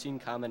of unseen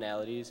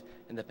commonalities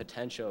and the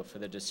potential for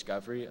the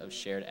discovery of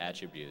shared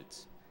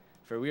attributes.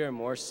 For we are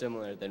more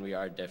similar than we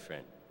are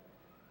different.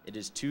 It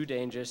is too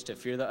dangerous to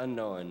fear the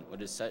unknown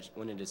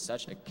when it is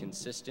such a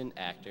consistent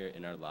actor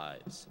in our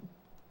lives.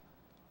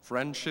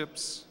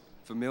 Friendships,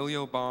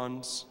 familial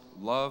bonds,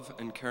 love,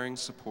 and caring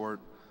support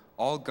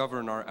all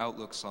govern our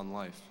outlooks on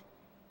life.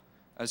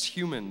 As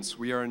humans,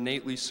 we are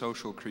innately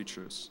social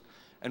creatures,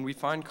 and we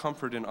find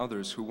comfort in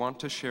others who want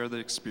to share the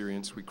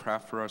experience we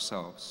craft for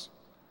ourselves.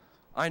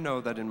 I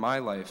know that in my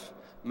life,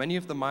 many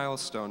of the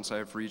milestones I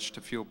have reached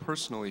to feel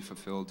personally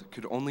fulfilled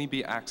could only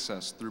be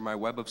accessed through my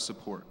web of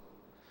support,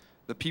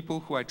 the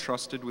people who I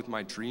trusted with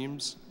my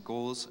dreams,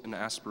 goals, and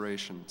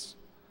aspirations.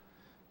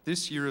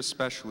 This year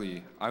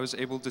especially, I was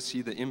able to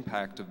see the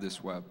impact of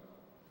this web.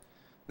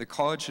 The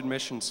college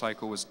admission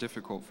cycle was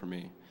difficult for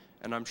me,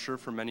 and I'm sure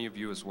for many of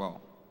you as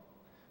well.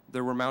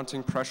 There were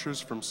mounting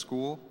pressures from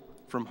school,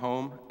 from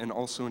home, and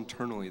also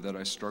internally that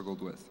I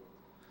struggled with.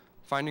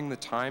 Finding the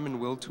time and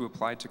will to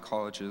apply to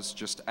colleges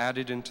just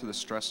added into the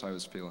stress I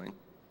was feeling.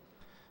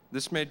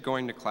 This made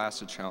going to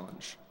class a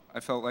challenge.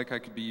 I felt like I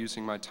could be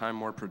using my time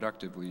more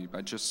productively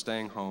by just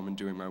staying home and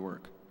doing my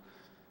work.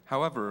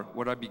 However,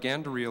 what I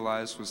began to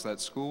realize was that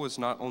school was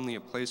not only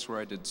a place where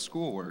I did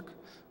schoolwork,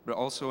 but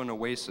also an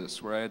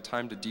oasis where I had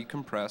time to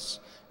decompress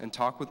and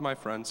talk with my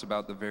friends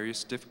about the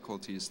various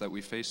difficulties that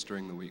we faced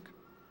during the week.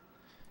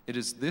 It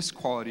is this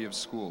quality of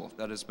school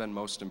that has been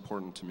most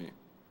important to me.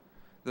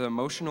 The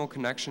emotional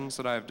connections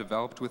that I have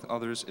developed with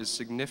others is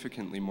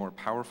significantly more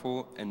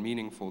powerful and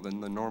meaningful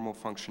than the normal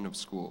function of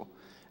school,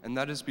 and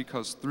that is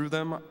because through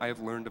them I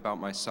have learned about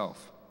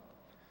myself.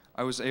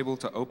 I was able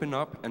to open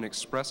up and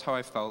express how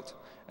I felt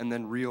and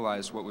then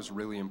realize what was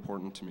really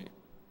important to me.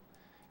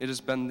 It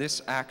has been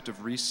this act of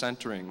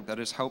recentering that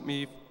has helped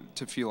me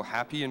to feel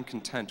happy and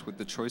content with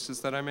the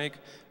choices that I make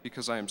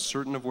because I am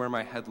certain of where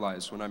my head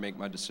lies when I make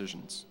my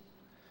decisions.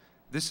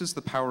 This is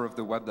the power of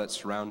the web that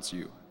surrounds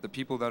you, the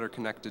people that are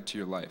connected to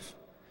your life.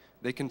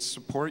 They can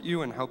support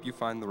you and help you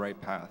find the right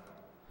path.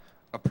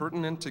 A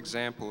pertinent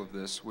example of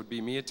this would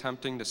be me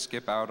attempting to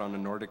skip out on a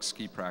Nordic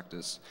ski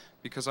practice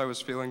because I was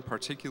feeling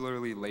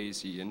particularly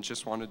lazy and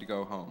just wanted to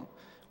go home,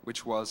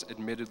 which was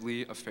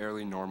admittedly a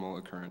fairly normal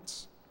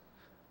occurrence.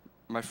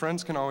 My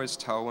friends can always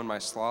tell when my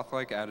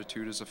sloth-like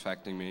attitude is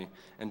affecting me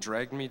and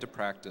dragged me to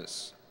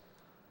practice.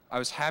 I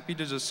was happy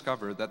to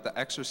discover that the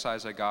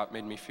exercise I got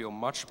made me feel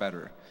much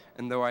better,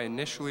 and though I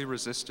initially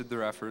resisted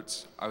their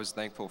efforts, I was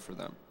thankful for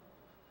them.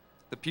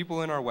 The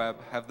people in our web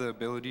have the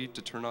ability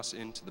to turn us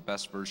into the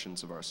best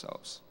versions of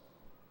ourselves.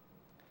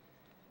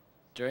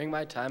 During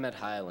my time at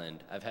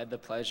Highland, I've had the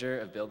pleasure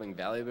of building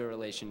valuable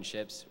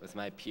relationships with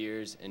my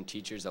peers and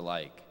teachers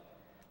alike.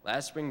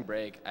 Last spring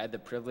break, I had the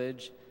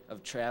privilege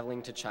of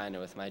traveling to China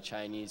with my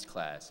Chinese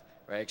class,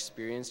 where I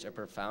experienced a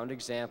profound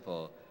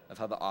example of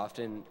how the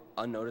often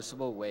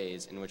unnoticeable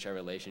ways in which our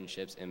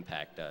relationships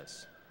impact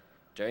us.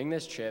 During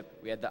this trip,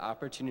 we had the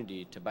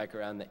opportunity to bike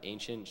around the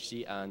ancient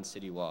Xi'an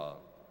city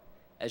wall.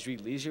 As we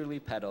leisurely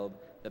pedaled,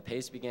 the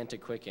pace began to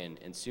quicken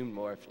and soon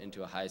morphed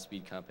into a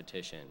high-speed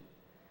competition.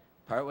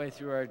 Partway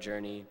through our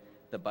journey,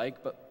 the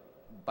bike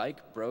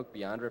broke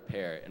beyond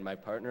repair, and my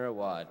partner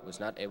Awad was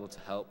not able to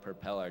help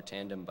propel our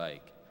tandem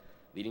bike,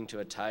 leading to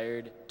a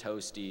tired,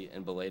 toasty,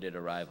 and belated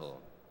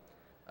arrival.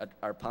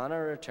 Upon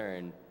our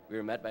return, we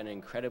were met by an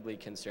incredibly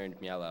concerned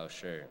Miao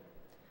Shi.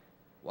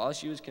 While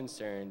she was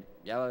concerned,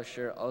 Miao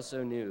Shi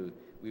also knew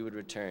we would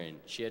return.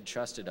 She had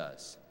trusted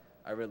us.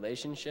 Our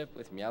relationship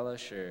with Miao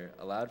Shi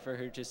allowed for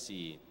her to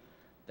see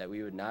that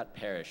we would not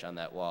perish on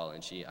that wall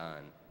in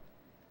Xi'an.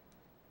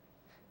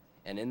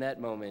 And in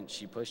that moment,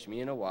 she pushed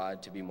me and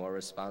Awad to be more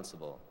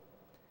responsible.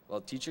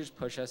 While teachers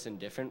push us in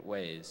different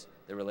ways,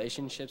 the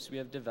relationships we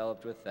have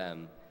developed with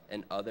them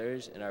and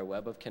others in our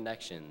web of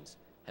connections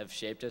have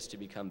shaped us to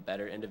become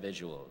better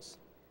individuals.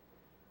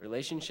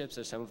 Relationships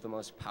are some of the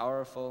most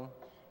powerful,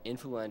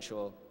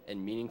 influential,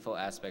 and meaningful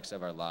aspects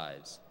of our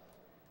lives.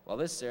 While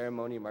this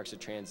ceremony marks a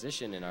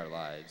transition in our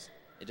lives,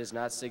 it does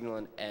not signal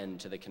an end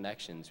to the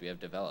connections we have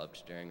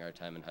developed during our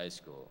time in high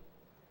school.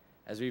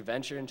 As we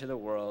venture into the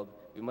world,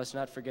 we must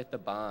not forget the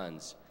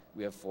bonds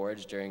we have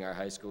forged during our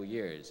high school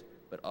years,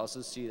 but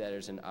also see that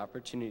there's an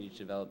opportunity to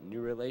develop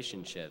new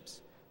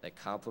relationships that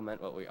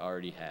complement what we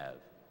already have.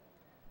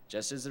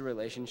 Just as the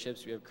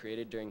relationships we have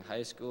created during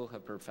high school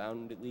have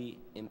profoundly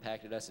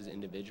impacted us as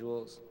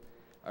individuals,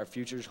 our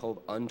futures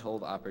hold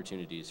untold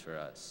opportunities for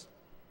us.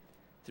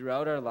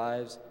 Throughout our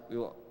lives, we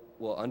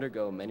will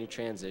undergo many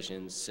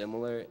transitions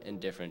similar and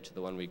different to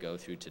the one we go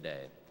through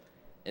today.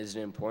 It is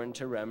important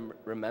to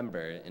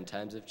remember in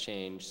times of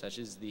change such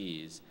as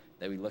these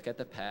that we look at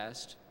the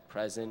past,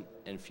 present,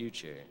 and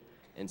future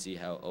and see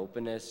how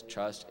openness,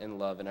 trust, and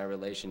love in our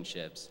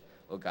relationships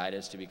will guide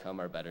us to become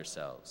our better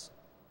selves.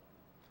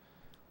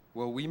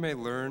 While we may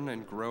learn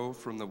and grow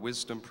from the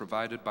wisdom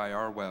provided by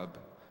our web,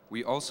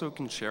 we also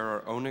can share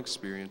our own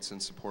experience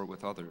and support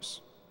with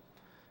others.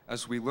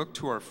 As we look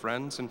to our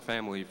friends and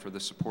family for the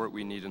support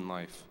we need in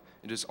life,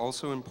 It is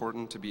also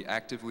important to be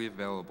actively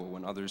available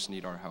when others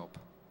need our help.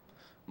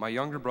 My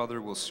younger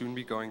brother will soon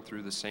be going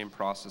through the same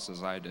process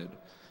as I did,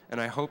 and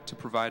I hope to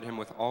provide him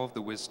with all of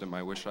the wisdom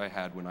I wish I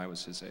had when I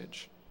was his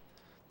age.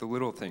 The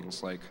little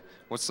things like,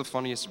 what's the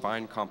funniest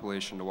Vine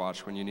compilation to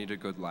watch when you need a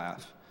good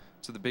laugh,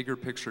 to the bigger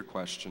picture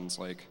questions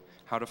like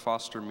how to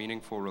foster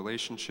meaningful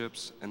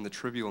relationships and the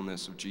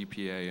trivialness of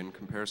GPA in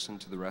comparison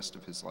to the rest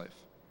of his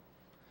life.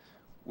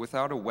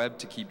 Without a web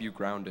to keep you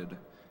grounded,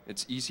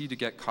 it's easy to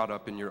get caught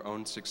up in your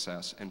own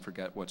success and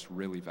forget what's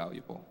really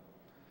valuable.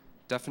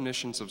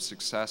 Definitions of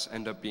success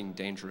end up being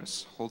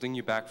dangerous, holding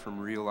you back from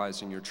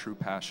realizing your true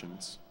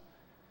passions.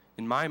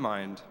 In my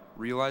mind,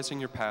 realizing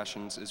your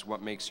passions is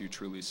what makes you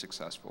truly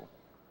successful.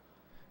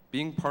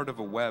 Being part of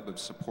a web of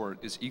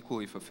support is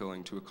equally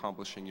fulfilling to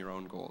accomplishing your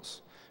own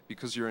goals,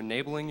 because you're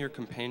enabling your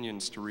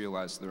companions to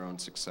realize their own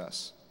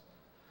success.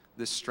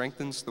 This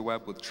strengthens the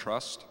web with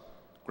trust,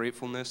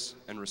 gratefulness,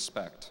 and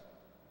respect.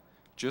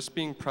 Just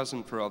being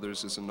present for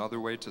others is another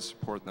way to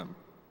support them.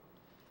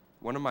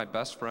 One of my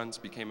best friends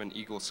became an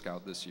Eagle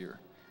Scout this year,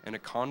 and a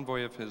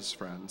convoy of his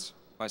friends,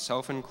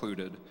 myself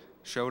included,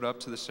 showed up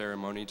to the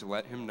ceremony to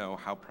let him know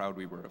how proud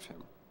we were of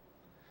him.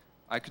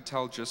 I could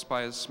tell just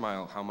by his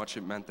smile how much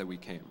it meant that we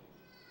came.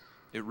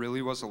 It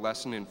really was a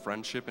lesson in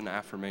friendship and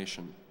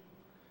affirmation.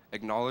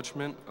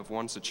 Acknowledgement of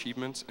one's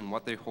achievements and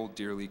what they hold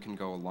dearly can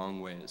go a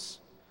long ways.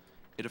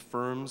 It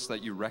affirms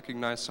that you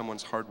recognize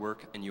someone's hard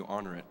work and you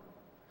honor it.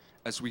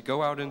 As we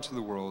go out into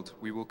the world,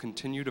 we will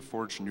continue to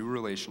forge new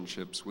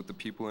relationships with the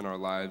people in our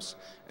lives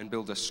and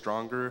build a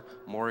stronger,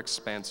 more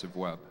expansive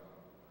web.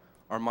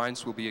 Our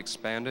minds will be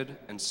expanded,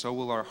 and so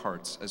will our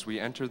hearts as we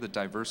enter the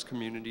diverse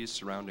communities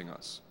surrounding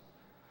us.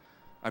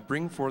 I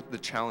bring forth the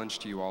challenge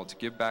to you all to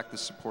give back the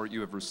support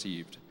you have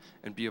received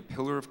and be a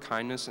pillar of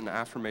kindness and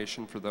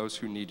affirmation for those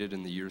who need it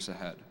in the years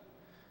ahead.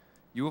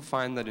 You will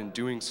find that in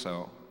doing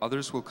so,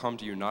 others will come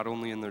to you not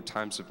only in their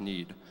times of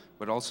need,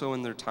 but also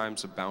in their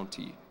times of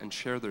bounty and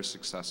share their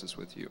successes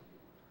with you.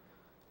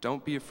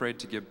 Don't be afraid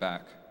to give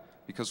back,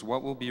 because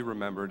what will be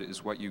remembered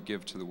is what you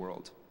give to the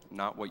world,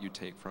 not what you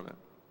take from it.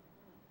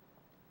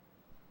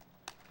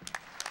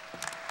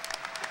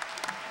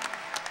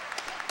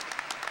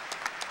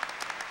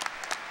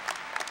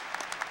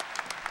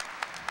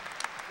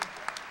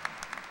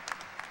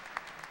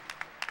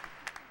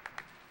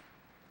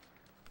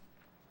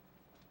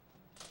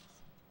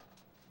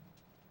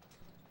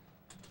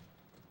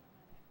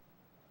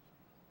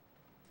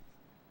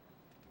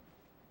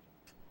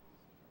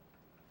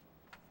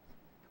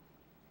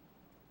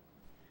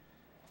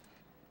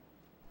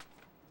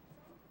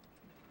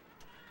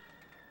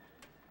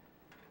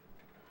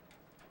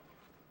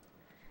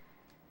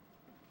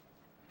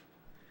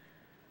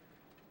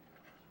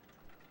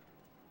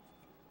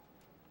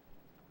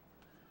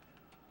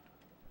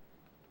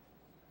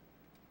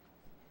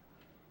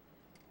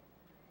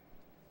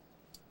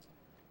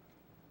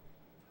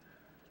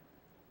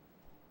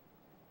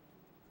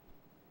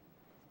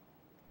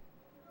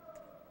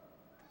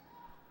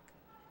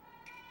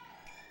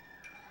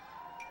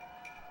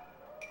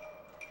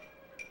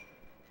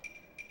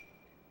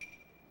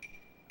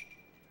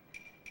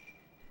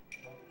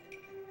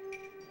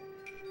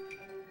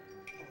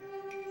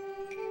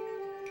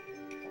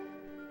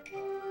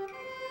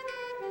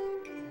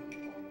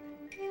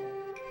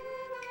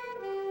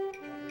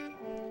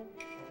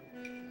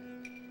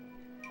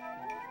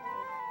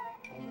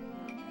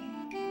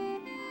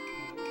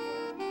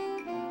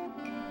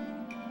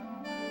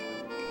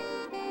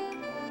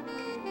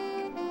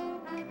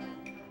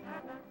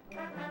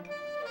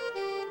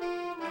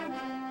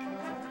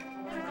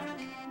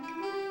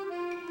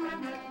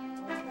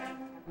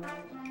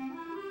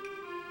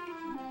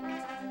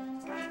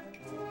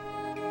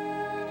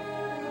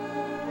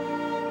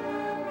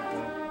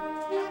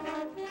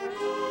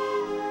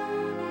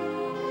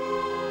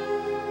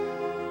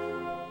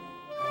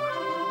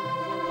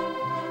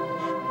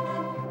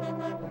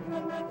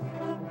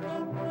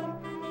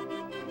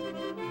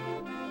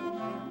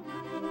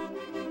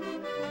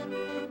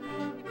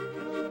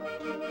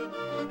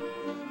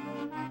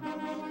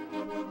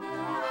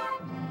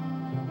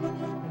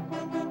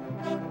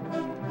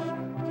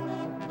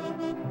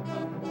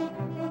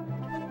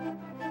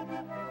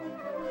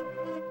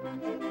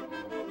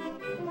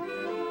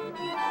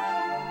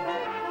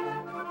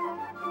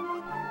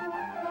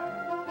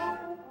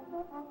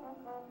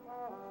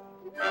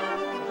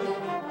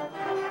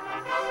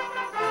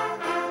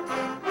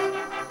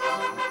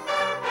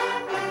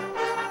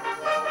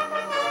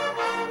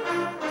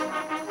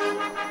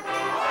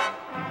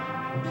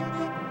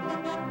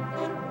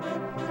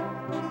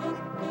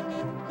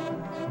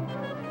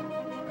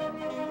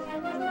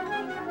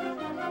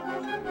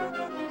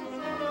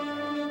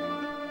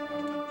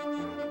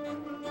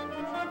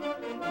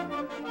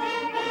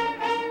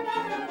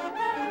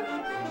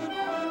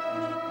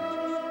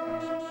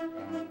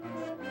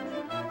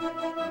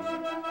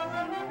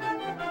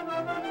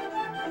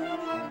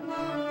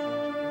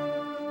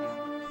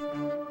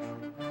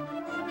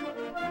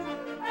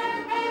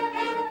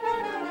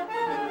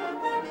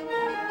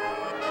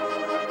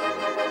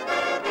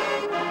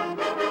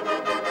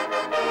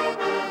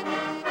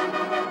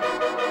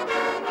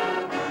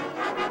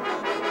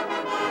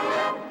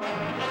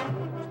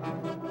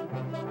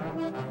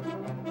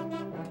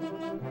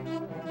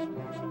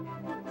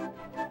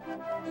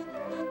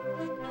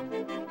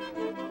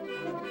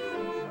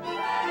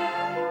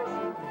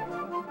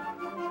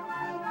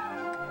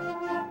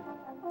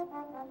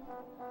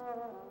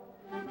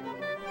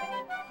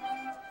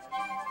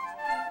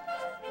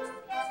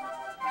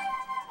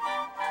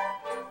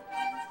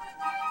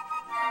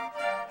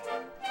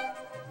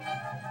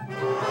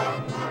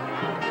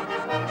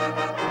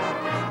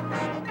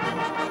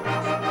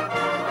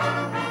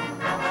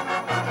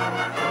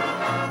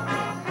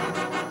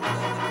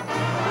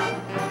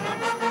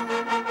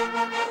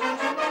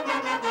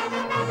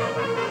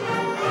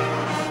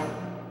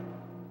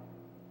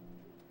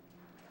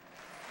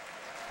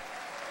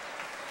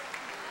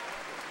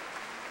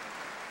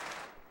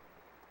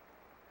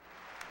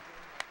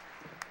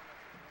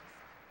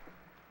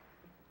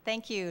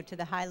 Thank you to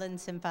the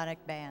Highland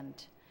Symphonic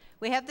Band.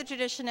 We have the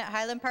tradition at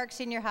Highland Park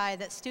Senior High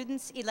that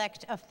students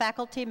elect a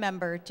faculty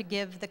member to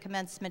give the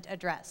commencement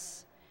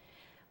address.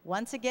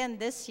 Once again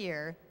this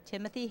year,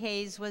 Timothy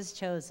Hayes was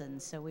chosen,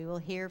 so we will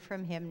hear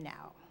from him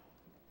now.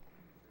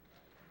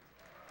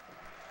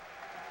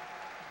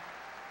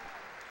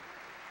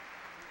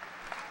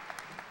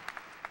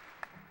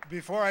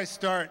 Before I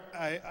start,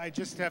 I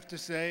just have to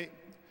say,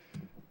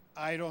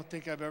 I don't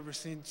think I've ever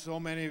seen so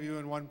many of you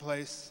in one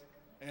place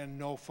and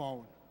no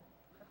phone.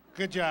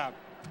 Good job.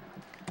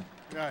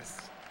 Yes.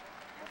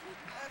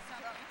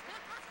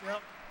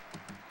 Yep.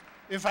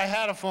 If I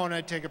had a phone,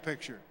 I'd take a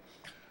picture.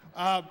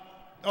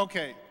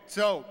 Okay,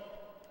 so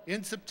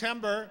in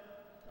September,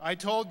 I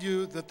told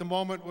you that the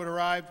moment would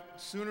arrive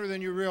sooner than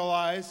you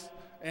realize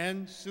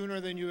and sooner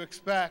than you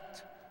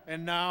expect,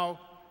 and now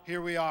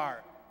here we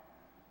are.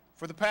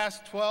 For the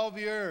past 12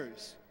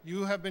 years,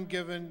 you have been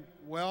given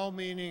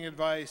well-meaning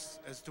advice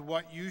as to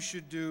what you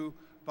should do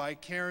by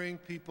caring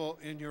people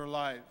in your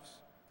lives.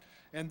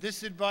 And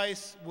this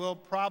advice will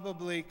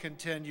probably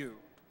continue.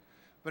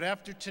 But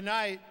after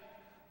tonight,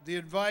 the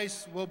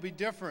advice will be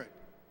different.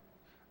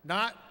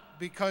 Not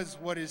because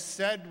what is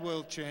said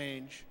will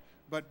change,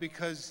 but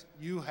because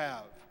you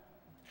have.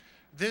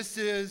 This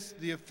is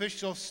the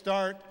official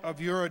start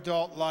of your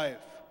adult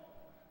life.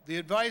 The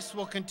advice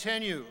will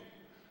continue,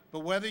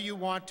 but whether you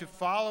want to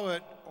follow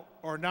it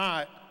or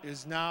not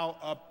is now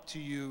up to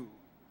you.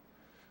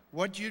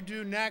 What you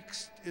do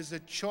next is a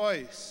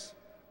choice,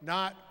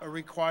 not a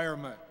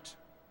requirement.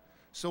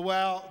 So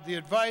while the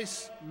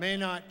advice may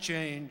not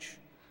change,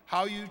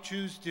 how you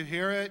choose to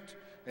hear it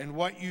and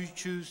what you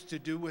choose to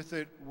do with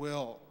it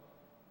will.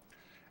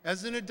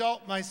 As an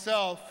adult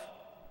myself,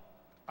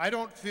 I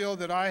don't feel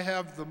that I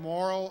have the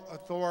moral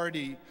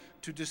authority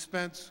to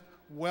dispense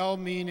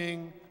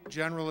well-meaning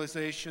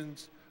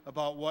generalizations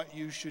about what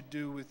you should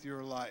do with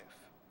your life.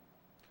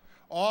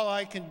 All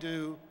I can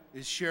do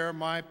is share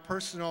my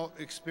personal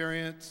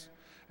experience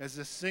as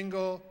a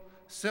simple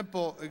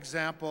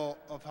example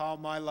of how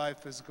my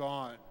life has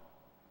gone.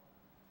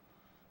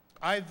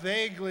 I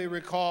vaguely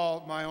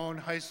recall my own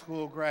high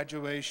school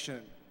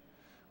graduation,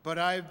 but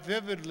I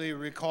vividly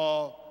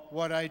recall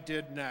what I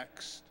did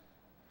next.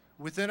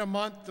 Within a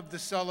month of the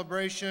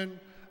celebration,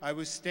 I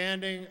was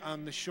standing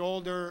on the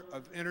shoulder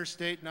of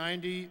Interstate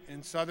 90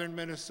 in southern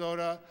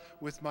Minnesota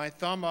with my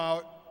thumb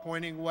out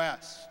pointing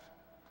west.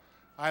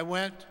 I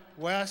went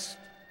west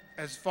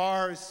as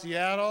far as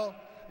Seattle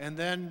and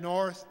then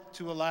north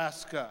to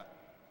Alaska.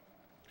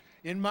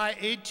 In my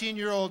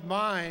 18-year-old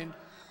mind,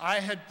 I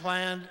had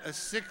planned a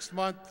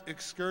 6-month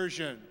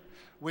excursion,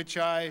 which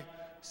I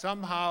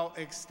somehow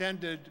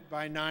extended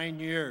by 9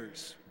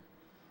 years.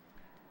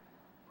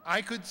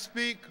 I could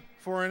speak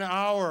for an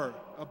hour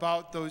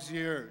about those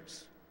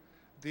years,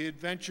 the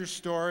adventure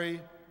story,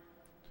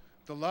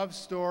 the love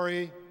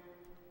story,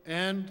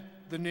 and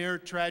the near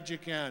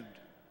tragic end.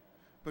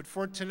 But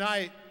for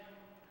tonight,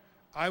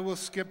 I will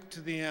skip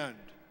to the end.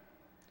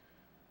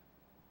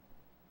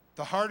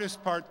 The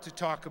hardest part to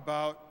talk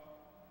about,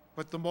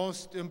 but the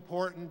most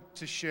important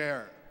to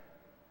share.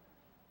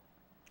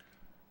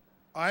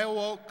 I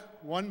awoke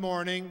one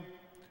morning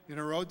in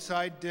a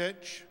roadside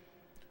ditch.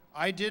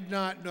 I did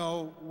not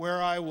know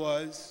where I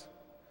was.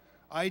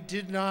 I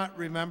did not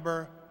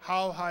remember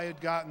how I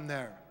had gotten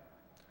there.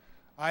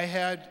 I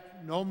had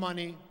no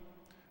money,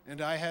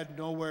 and I had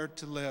nowhere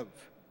to live.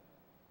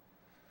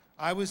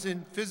 I was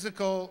in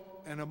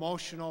physical and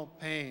emotional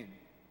pain.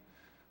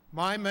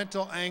 My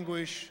mental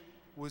anguish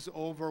was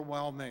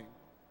overwhelming.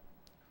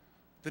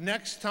 The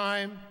next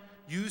time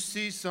you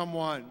see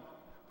someone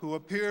who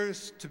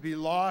appears to be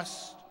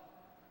lost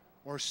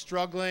or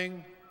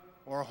struggling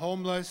or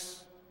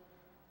homeless,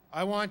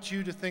 I want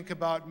you to think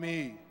about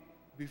me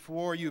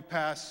before you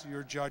pass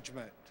your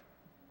judgment.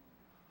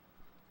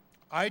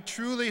 I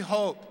truly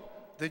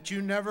hope that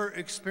you never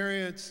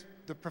experience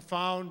the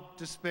profound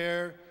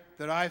despair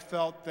that I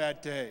felt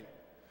that day.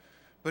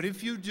 But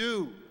if you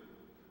do,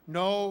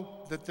 know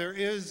that there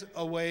is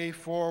a way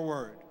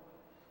forward.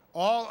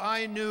 All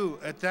I knew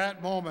at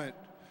that moment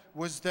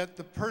was that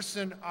the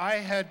person I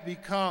had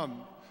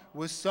become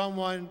was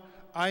someone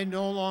I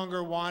no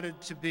longer wanted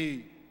to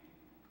be.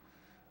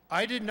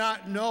 I did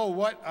not know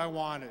what I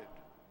wanted.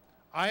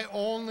 I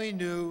only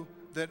knew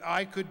that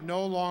I could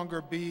no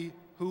longer be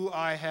who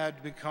I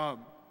had become.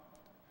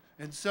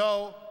 And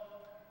so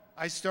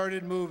I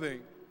started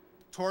moving.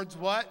 Towards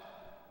what?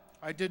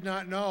 I did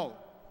not know.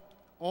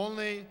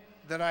 Only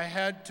that I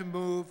had to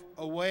move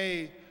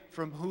away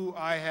from who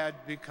I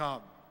had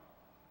become.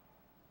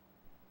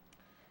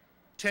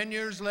 10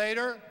 years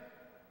later,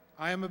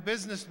 I am a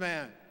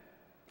businessman.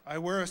 I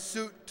wear a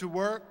suit to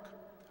work.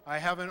 I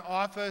have an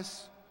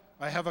office.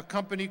 I have a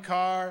company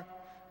car.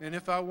 And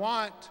if I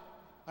want,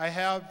 I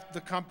have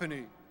the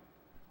company.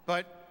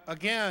 But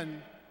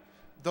again,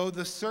 though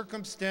the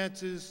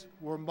circumstances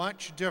were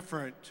much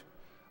different,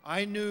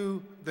 I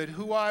knew that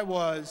who I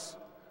was,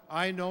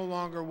 I no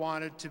longer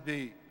wanted to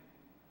be.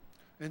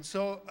 And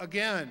so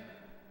again,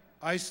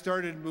 I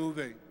started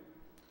moving.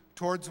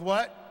 Towards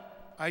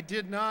what? I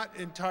did not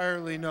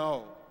entirely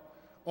know,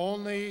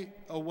 only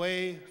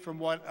away from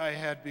what I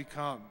had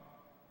become.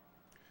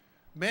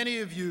 Many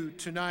of you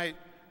tonight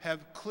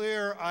have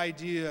clear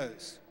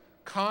ideas,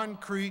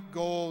 concrete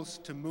goals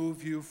to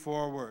move you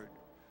forward.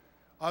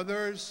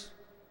 Others,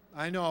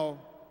 I know,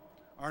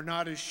 are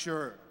not as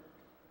sure.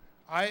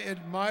 I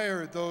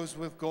admire those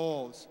with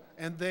goals,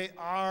 and they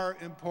are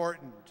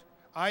important.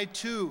 I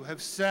too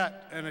have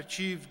set and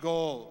achieved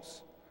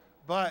goals.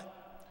 But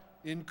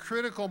in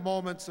critical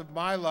moments of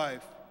my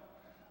life,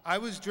 I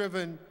was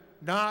driven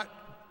not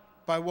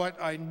by what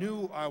I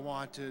knew I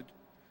wanted,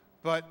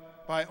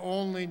 but by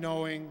only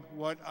knowing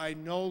what I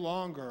no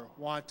longer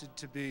wanted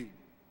to be.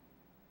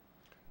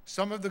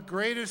 Some of the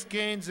greatest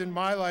gains in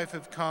my life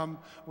have come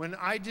when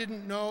I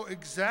didn't know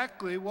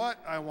exactly what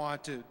I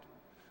wanted,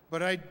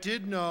 but I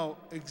did know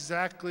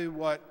exactly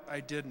what I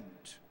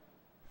didn't.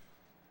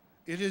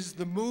 It is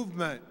the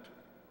movement,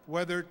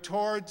 whether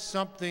towards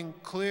something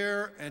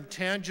clear and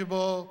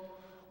tangible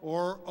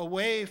or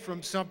away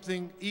from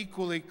something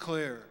equally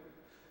clear.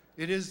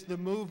 It is the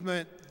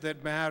movement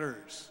that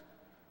matters.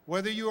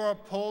 Whether you are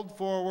pulled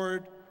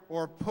forward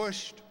or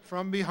pushed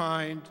from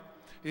behind,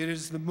 it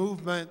is the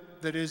movement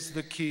that is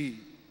the key.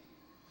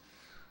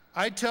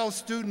 I tell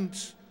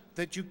students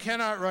that you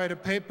cannot write a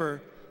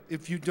paper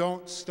if you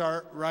don't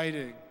start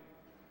writing.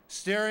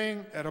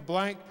 Staring at a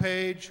blank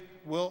page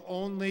will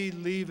only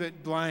leave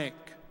it blank.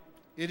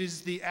 It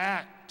is the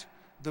act,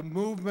 the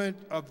movement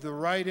of the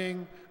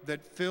writing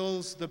that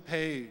fills the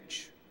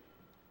page.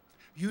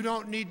 You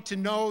don't need to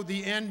know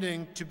the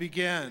ending to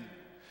begin,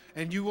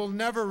 and you will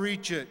never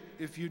reach it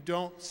if you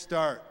don't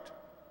start.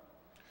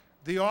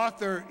 The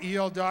author,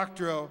 E.L.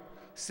 Doctorow,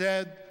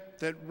 said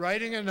that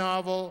writing a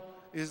novel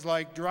is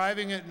like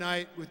driving at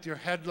night with your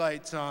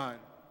headlights on.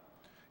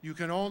 You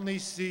can only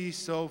see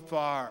so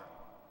far.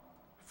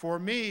 For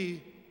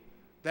me,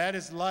 that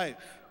is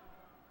life.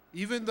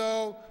 Even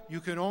though you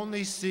can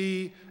only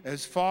see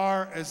as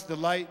far as the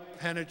light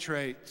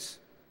penetrates,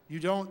 you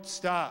don't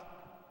stop.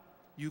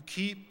 You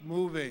keep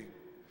moving,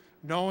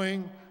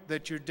 knowing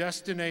that your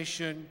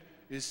destination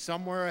is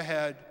somewhere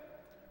ahead,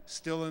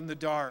 still in the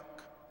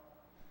dark.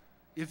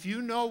 If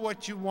you know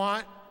what you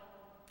want,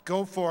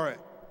 go for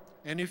it.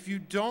 And if you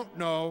don't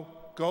know,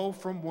 go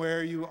from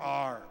where you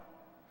are.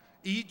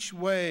 Each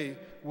way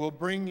will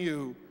bring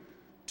you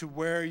to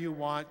where you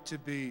want to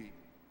be.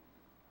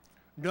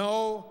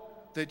 Know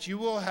that you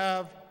will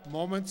have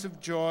moments of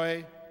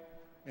joy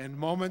and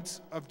moments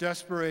of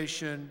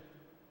desperation,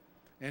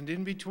 and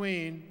in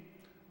between,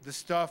 the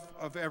stuff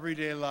of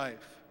everyday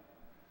life.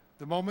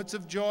 The moments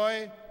of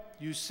joy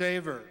you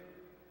savor.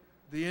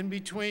 The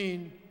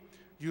in-between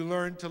you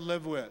learn to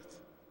live with.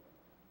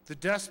 The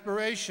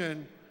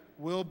desperation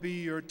will be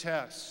your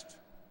test.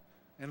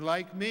 And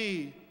like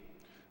me,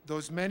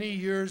 those many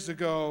years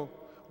ago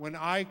when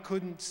I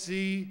couldn't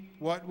see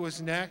what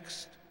was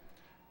next,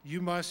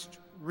 you must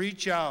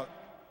reach out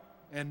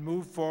and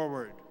move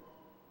forward.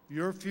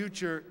 Your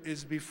future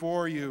is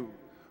before you,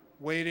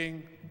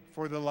 waiting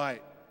for the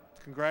light.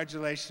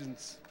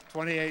 Congratulations,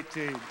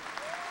 2018.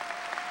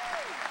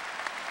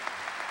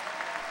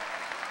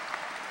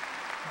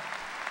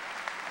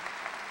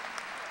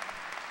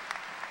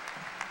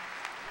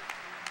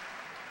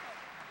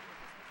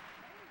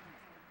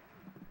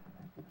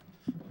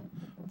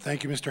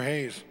 Thank you, Mr.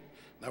 Hayes.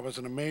 That was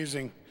an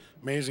amazing,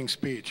 amazing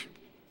speech.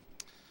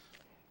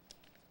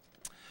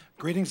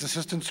 Greetings,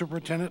 Assistant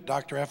Superintendent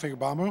Dr. Efe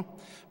Obamu,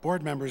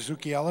 board members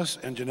Zuki Ellis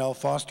and Janelle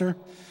Foster,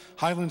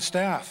 Highland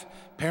staff,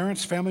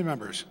 parents, family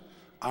members,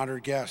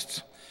 honored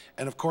guests,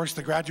 and of course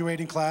the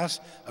graduating class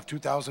of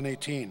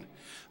 2018.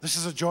 This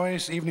is a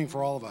joyous evening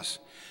for all of us.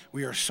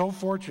 We are so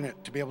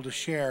fortunate to be able to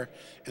share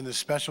in this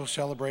special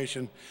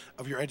celebration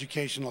of your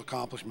educational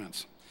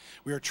accomplishments.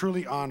 We are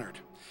truly honored.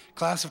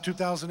 Class of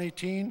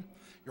 2018,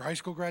 your high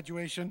school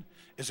graduation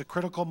is a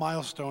critical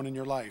milestone in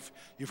your life.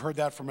 You've heard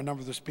that from a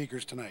number of the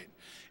speakers tonight.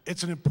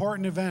 It's an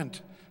important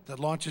event that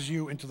launches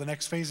you into the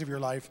next phase of your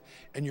life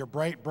and your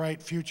bright,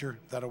 bright future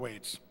that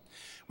awaits.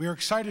 We are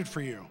excited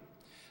for you,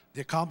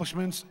 the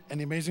accomplishments and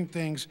the amazing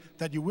things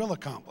that you will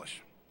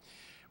accomplish.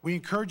 We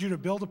encourage you to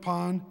build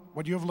upon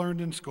what you have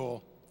learned in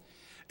school,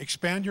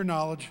 expand your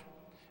knowledge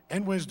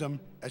and wisdom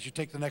as you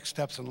take the next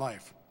steps in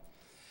life.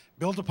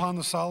 Build upon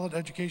the solid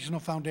educational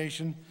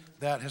foundation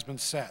that has been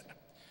set.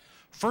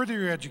 Further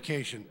your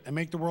education and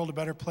make the world a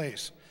better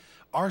place.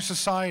 Our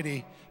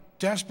society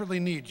desperately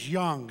needs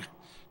young,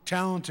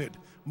 talented,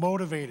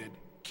 motivated,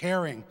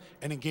 caring,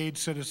 and engaged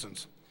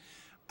citizens.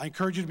 I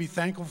encourage you to be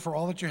thankful for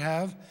all that you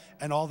have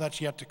and all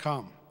that's yet to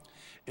come.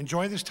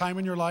 Enjoy this time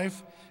in your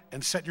life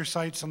and set your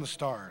sights on the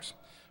stars,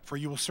 for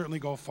you will certainly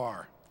go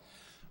far.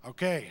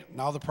 Okay,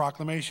 now the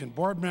proclamation.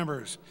 Board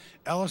members,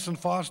 Ellis and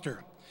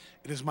Foster,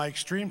 it is my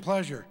extreme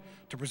pleasure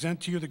to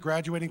present to you the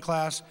graduating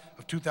class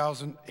of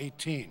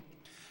 2018.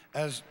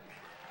 As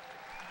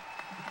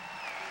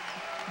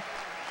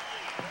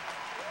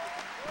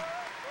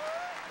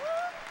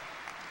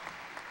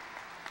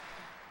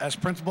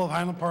principal of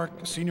Highland Park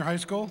Senior High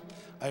School,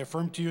 I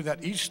affirm to you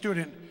that each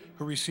student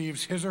who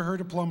receives his or her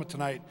diploma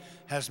tonight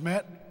has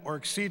met or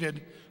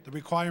exceeded the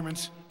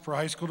requirements for a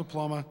high school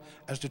diploma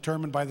as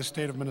determined by the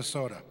state of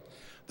Minnesota,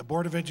 the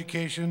Board of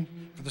Education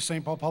for the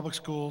St. Paul Public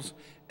Schools,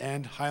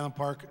 and Highland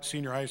Park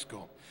Senior High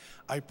School.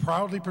 I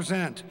proudly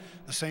present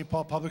the St.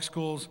 Paul Public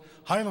Schools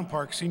Highland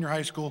Park Senior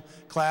High School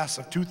class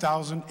of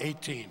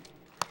 2018.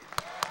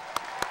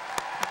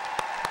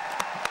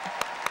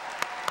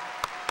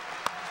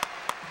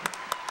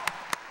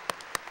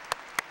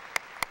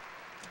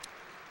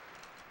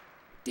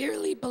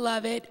 Dearly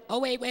beloved, oh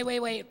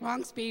wait,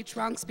 wrong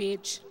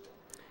speech.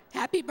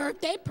 Happy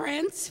birthday,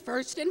 Prince,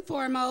 first and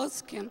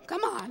foremost.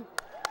 Come on.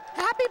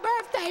 Happy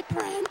birthday,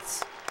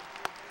 Prince.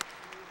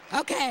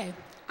 Okay,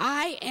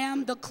 I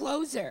am the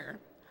closer.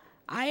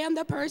 I am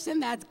the person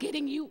that's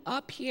getting you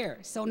up here,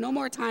 so no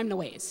more time to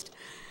waste.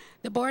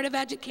 The Board of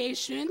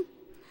Education,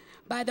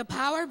 by the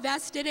power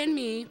vested in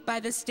me by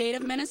the state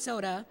of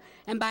Minnesota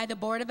and by the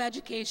Board of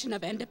Education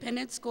of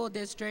Independent School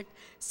District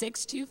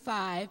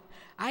 625,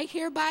 I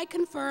hereby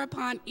confer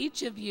upon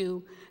each of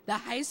you the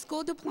high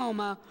school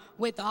diploma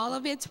with all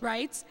of its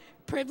rights,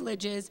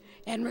 privileges,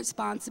 and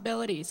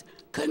responsibilities.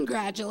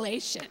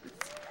 Congratulations.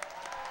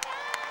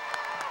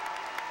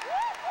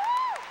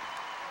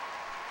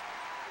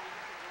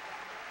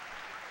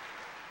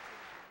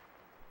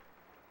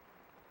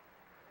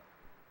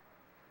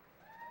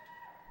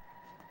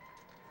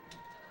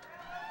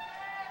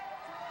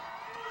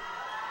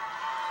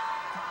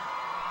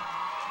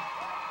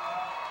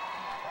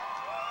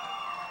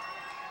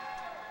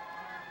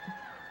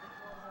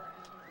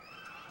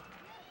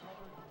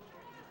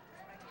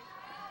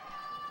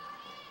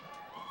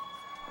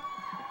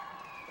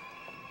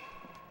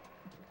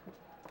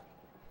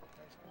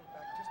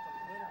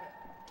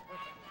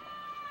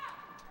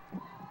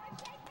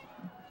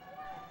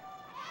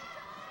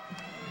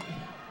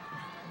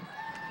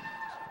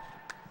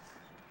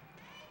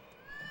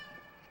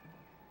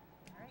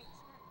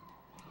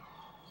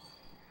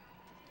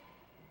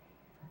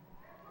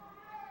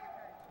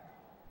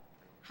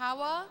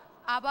 Hawa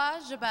Abba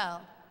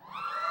Jabel.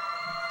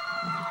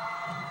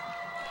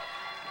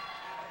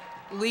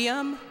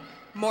 Liam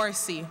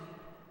Morrissey.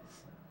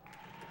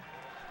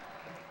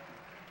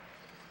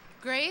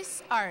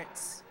 Grace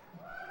Arts.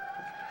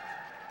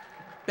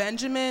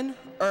 Benjamin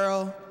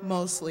Earl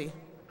Mosley.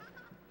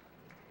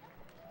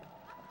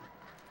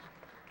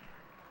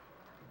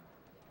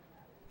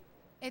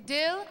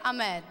 Idil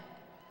Ahmed.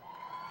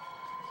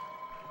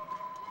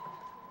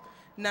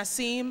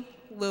 Nasim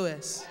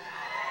Lewis.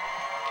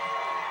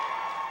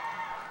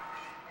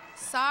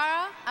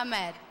 Sarah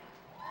Ahmed.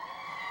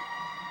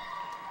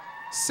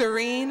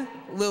 Serene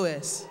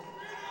Lewis.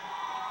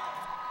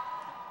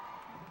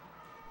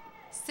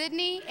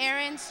 Sydney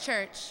Aarons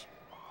Church.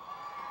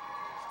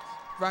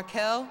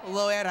 Raquel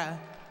Loera.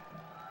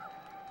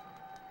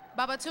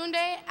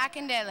 Babatunde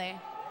Akindele.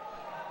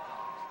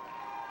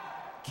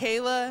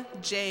 Kayla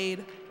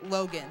Jade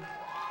Logan.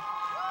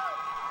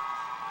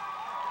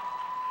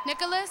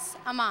 Nicholas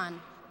Aman.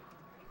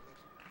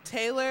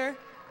 Taylor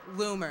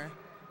Loomer.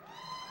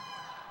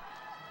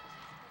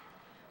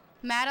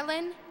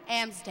 Madeline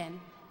Amsden.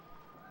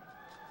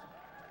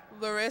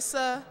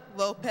 Larissa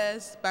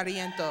Lopez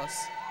Barrientos.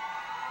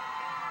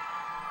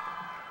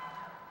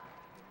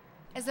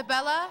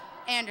 Isabella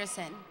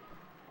Anderson.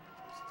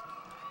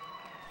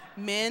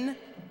 Min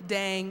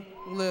Dang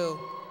Liu.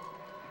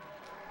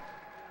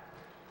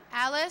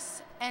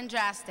 Alice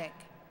Andrastic.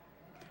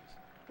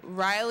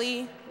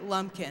 Riley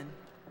Lumpkin.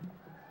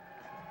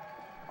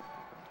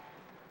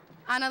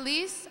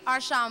 Annalise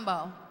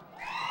Archambault.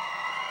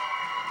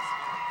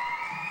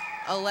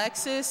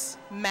 Alexis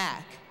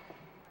Mack.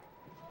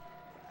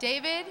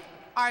 David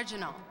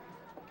Arginal.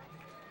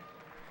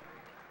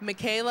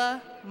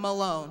 Michaela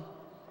Malone.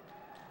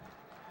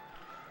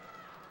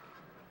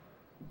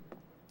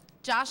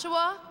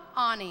 Joshua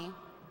Ani.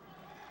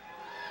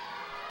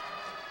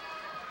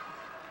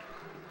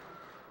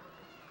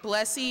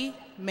 Blessy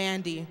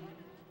Mandy.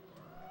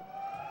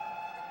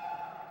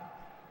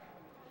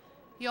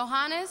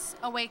 Johannes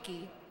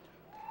Aweki.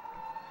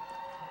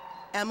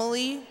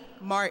 Emily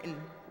Martin.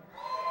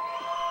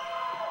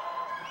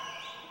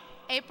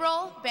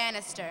 April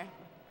Bannister.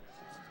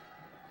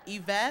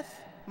 Yvette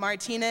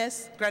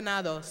Martinez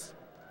Granados.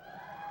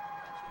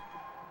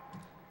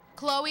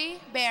 Chloe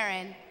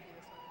Barron.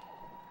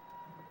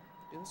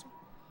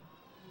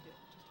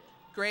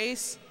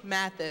 Grace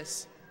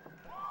Mathis.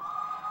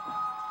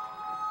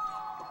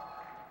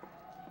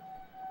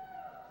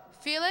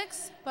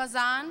 Felix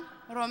Bazan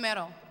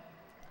Romero.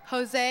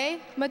 Jose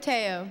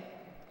Mateo.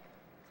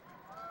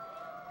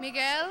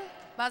 Miguel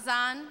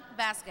Bazan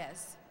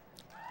Vasquez.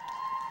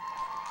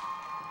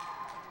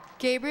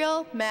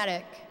 Gabriel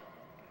Maddock.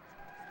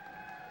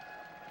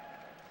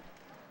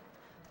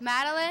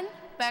 Madeline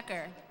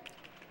Becker.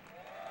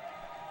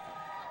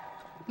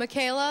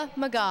 Michaela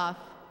McGough.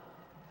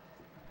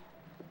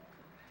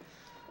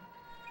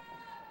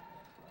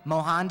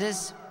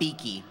 Mohandas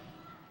Beaky.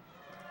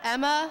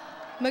 Emma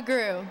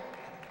McGrew.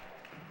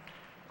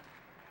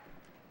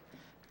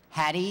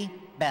 Hattie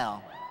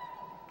Bell.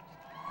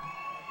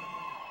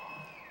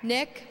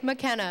 Nick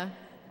McKenna.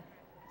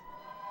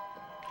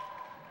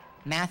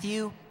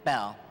 Matthew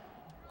Bell.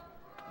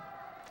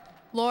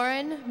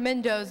 Lauren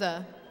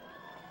Mendoza.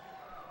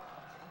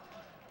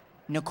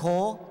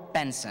 Nicole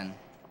Benson.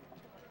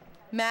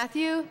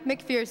 Matthew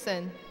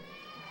McPherson.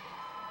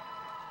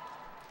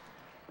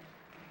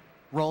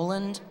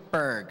 Roland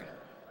Berg.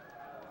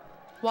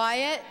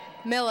 Wyatt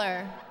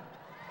Miller.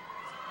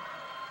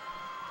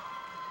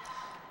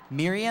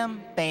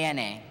 Miriam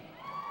Bayane.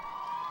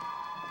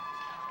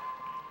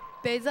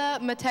 Beza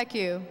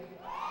Mateku.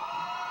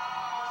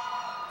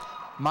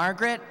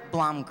 Margaret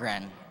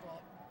Blomgren.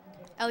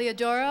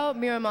 Eliodoro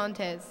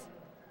Miramontes.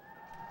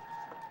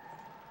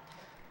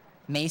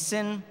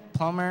 Mason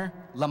Plummer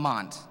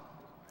Lamont.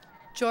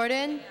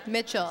 Jordan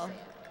Mitchell.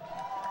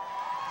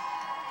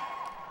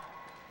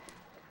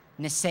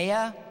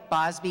 Nisea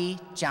Bosby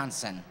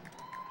Johnson.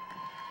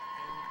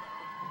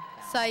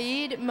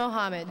 Saeed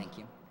Mohammed. Thank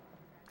you.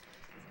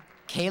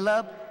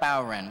 Caleb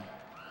Bowron.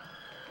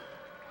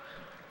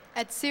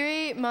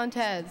 Atsiri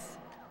Montez.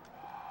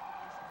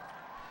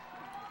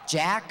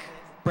 Jack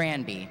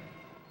Branby.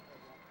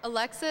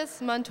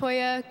 Alexis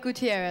Montoya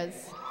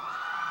Gutierrez.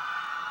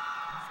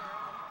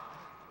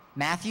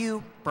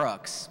 Matthew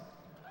Brooks.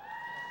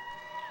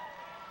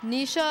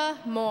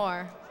 Nisha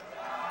Moore.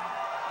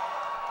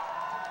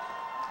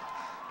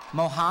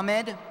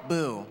 Mohammed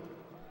Boo.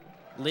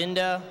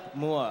 Linda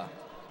Moore.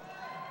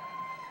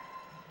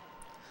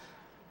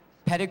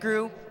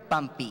 Pettigrew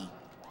Bumpy.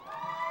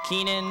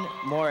 Keenan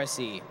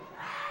Morrissey.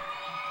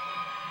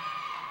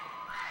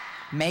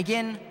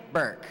 Megan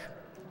Burke.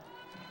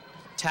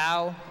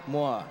 Tao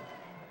Moore.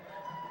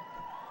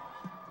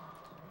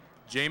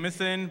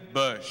 Jameson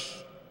Bush.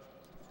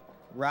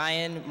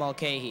 Ryan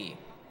Mulcahy.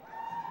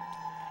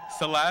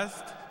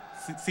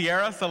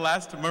 Sierra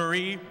Celeste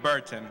Marie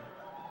Burton.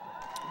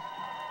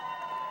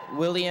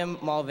 William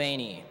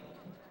Mulvaney.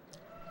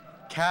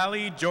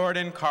 Callie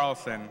Jordan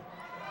Carlson.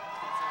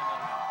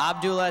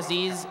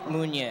 Abdulaziz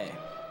Mounier.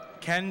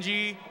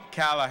 Kenji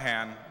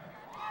Callahan.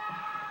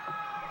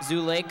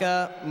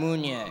 Zuleika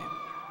Mounier.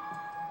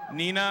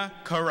 Nina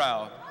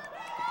Carell.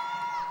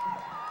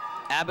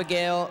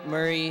 Abigail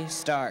Murray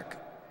Stark.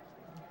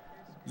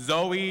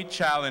 Zoe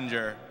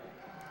Challenger.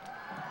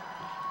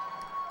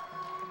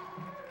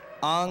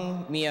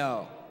 Ong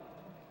Mio.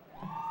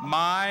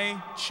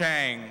 Mai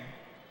Chang.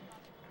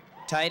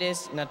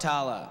 Titus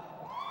Natala.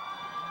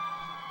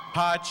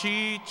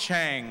 Pachi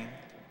Chang.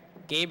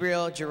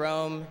 Gabriel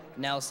Jerome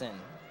Nelson.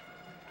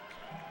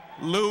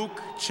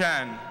 Luke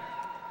Chen.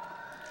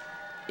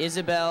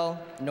 Isabel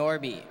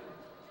Norby.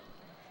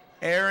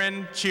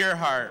 Aaron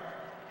Cheerhart.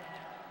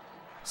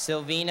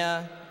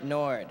 Sylvina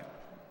Nord.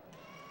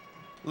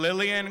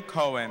 Lillian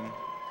Cohen.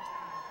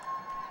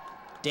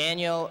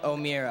 Daniel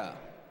O'Meara.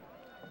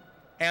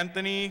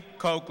 Anthony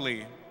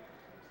Coakley.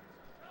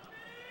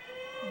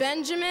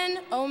 Benjamin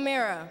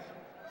O'Meara.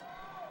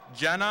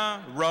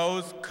 Jenna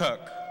Rose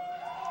Cook.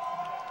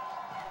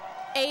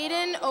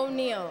 Aiden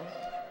O'Neill.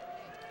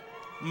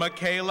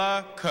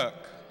 Michaela Cook.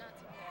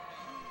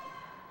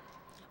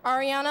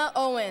 Ariana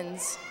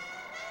Owens.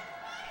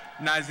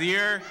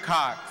 Nazir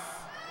Cox.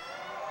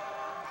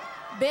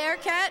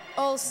 Bearcat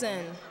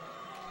Olson.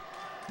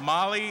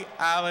 Molly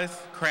Alice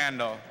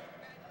Crandall.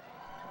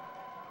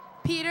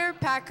 Peter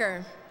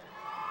Packer.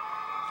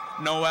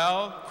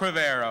 Noel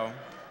Crivero.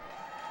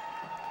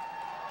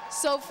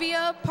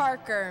 Sophia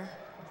Parker.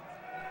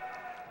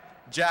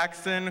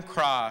 Jackson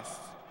Cross.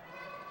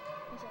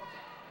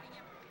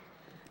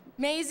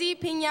 Maisie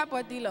Pina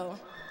Portillo.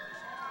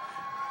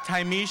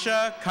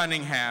 Tymisha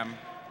Cunningham.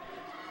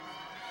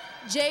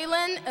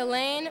 Jalen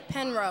Elaine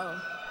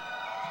Penroe.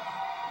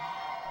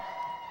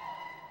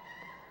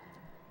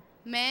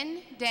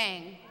 Min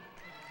Dang.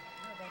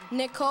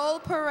 Nicole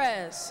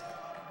Perez.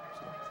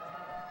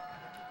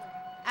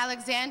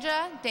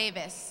 Alexandra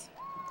Davis.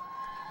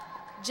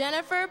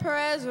 Jennifer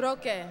Perez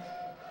Roque.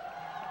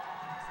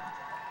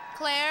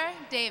 Claire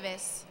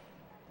Davis.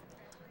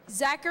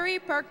 Zachary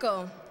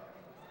Perko.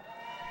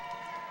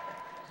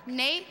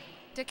 Nate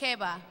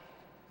Dekeba.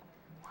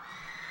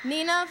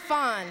 Nina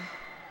Fawn.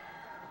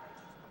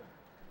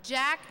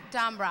 Jack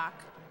Dombrock.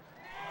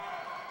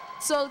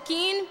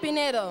 Solkin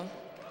Pinedo.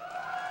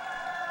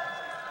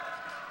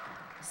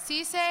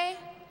 Cisse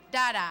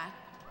Dada.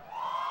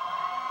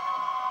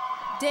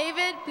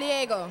 David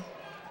Pliego.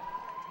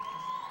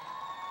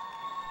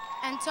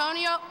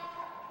 Antonio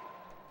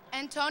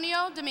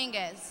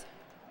Dominguez.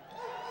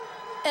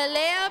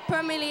 Elea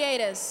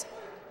Permiliades.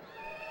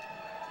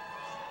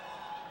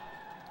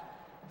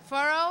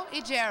 Furo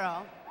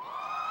Ijero.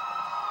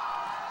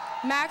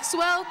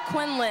 Maxwell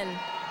Quinlan.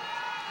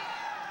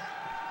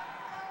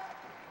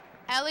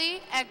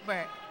 Ellie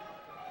Egbert.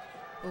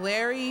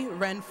 Larry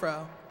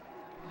Renfro.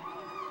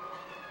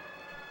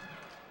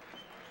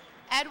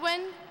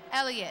 Edwin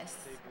Elias.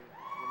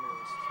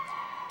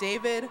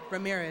 David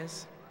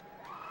Ramirez.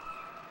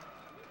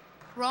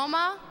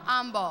 Roma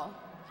Ambo.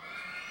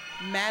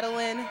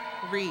 Madeline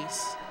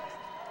Reese.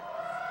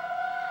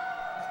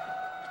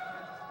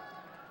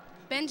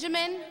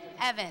 Benjamin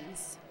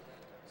Evans.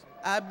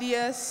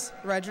 Abdias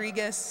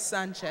Rodriguez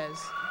Sanchez.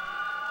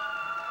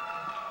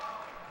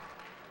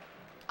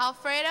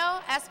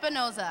 Alfredo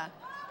Espinoza.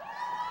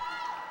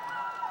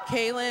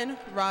 Kaylin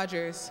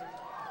Rogers.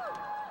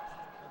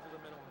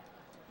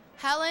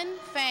 Helen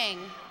Fang.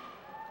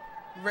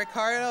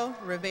 Ricardo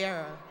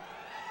Rivera.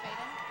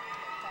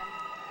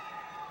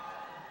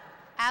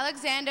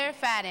 Alexander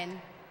Fadden.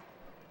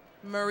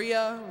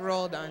 Maria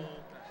Roldan.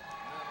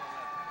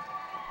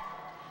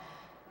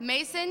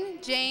 Mason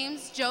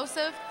James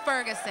Joseph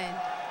Ferguson.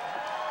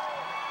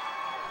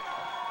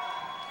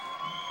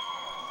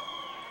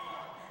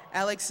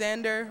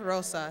 Alexander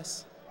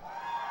Rosas.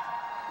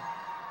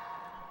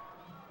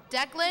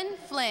 Declan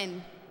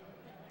Flynn.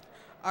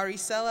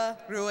 Aricela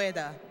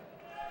Rueda.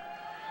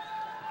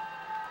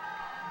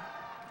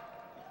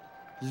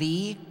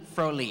 Lee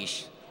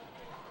Froelich.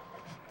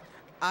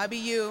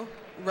 Abiyu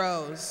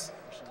Rose.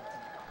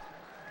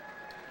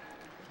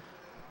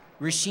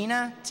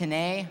 Rashina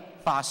Tanae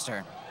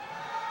Foster.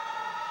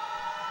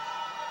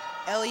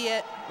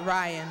 Elliot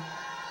Ryan.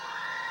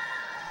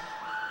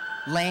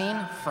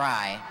 Lane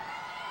Fry.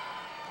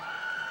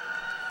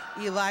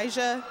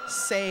 Elijah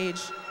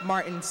Sage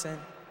Martinson.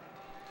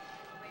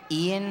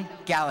 Ian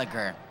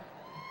Gallagher.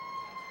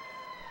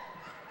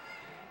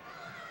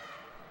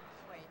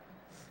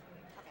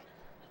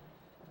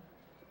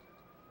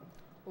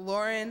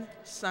 Lauren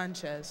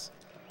Sanchez.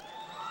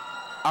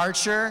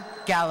 Archer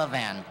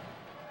Gallivan.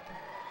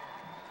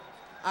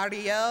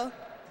 Ariel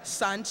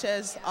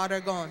Sanchez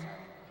Aragon.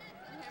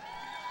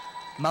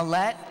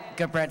 Malette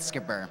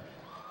Gabretskiber.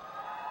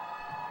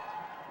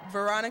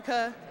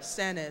 Veronica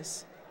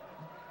Sanis.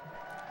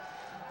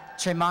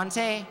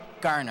 Tremonte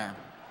Garner.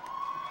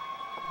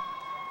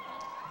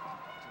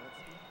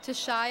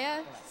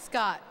 Tashaya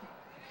Scott.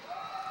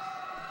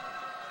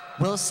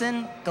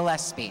 Wilson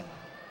Gillespie.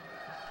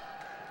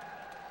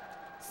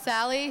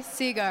 Sally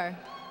Seagar.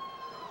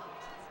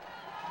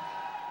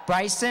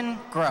 Bryson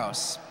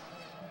Gross.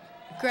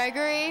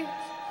 Gregory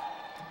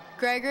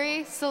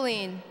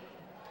Celine.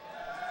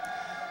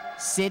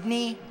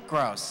 Sydney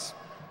Gross.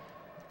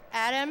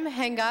 Adam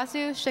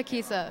Hengasu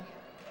Shakisa.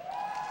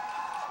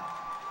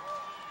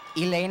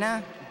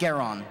 Elena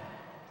Gueron.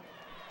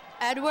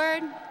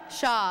 Edward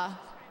Shaw.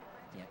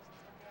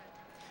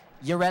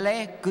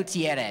 Yorele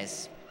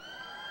Gutierrez.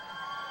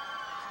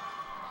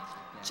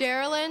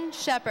 Geraldine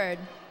Shepard.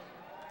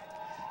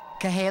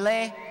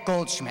 Kahele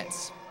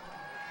Goldschmitz.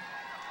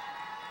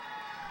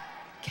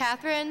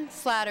 Catherine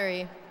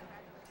Slattery.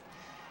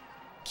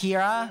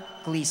 Kira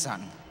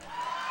Gleason.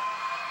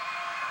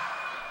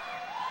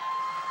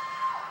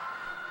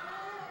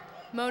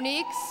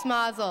 Monique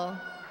Smazel.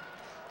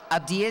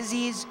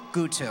 Abdiaziz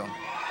Gutu.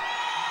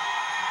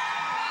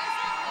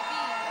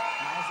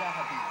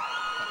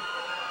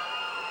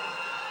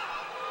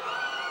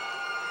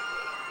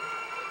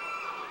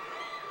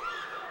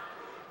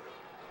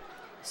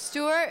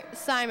 Stuart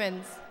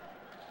Simons.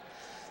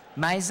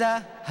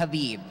 Maiza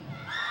Habib.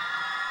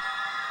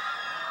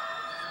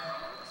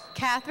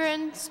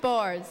 Catherine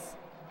Spores.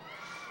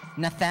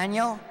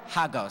 Nathaniel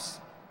Hagos.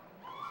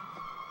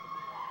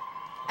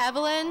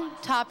 Evelyn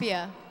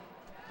Tapia.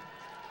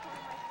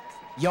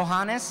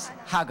 Johannes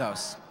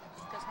Hagos.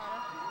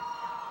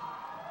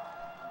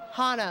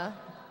 Hannah.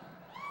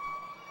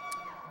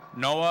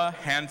 Noah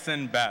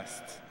Hansen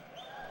Best.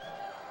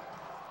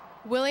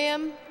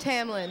 William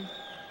Tamlin.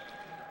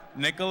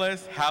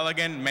 Nicholas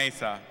Halligan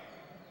Mesa.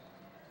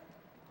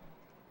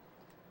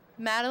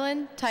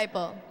 Madeline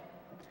Teipel.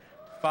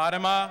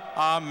 Fatima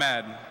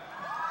Ahmed.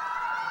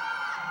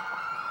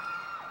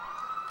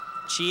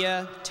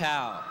 Chia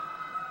Tao.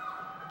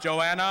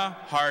 Joanna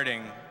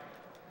Harding.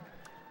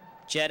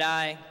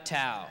 Jedi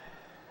Tao.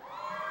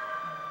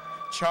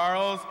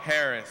 Charles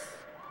Harris.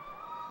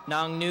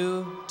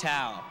 Nangnu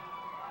Tao.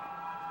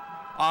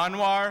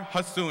 Anwar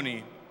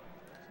Hassouni.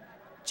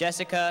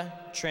 Jessica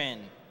Trin.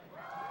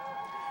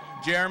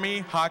 Jeremy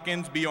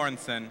Hawkins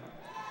Bjornson.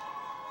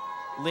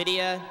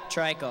 Lydia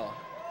Trikel.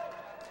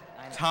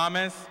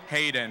 Thomas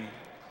Hayden.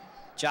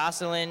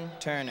 Jocelyn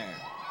Turner.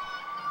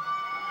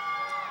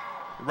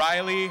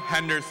 Riley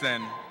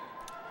Henderson.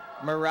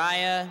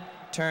 Mariah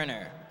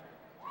Turner.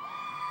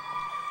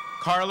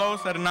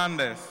 Carlos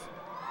Hernandez.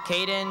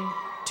 Caden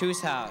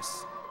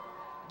Tushouse.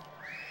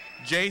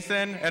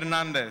 Jason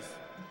Hernandez.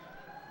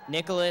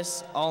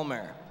 Nicholas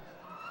Ulmer.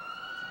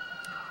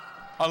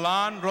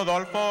 Alan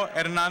Rodolfo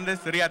Hernandez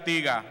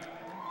Riatiga.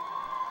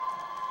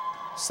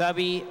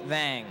 Subby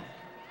Vang.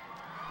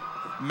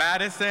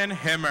 Madison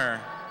Himmer.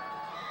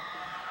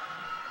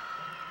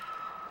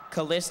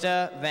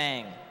 Callista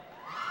Vang.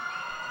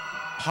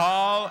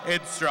 Paul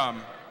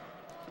Idstrom.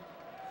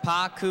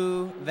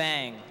 Paku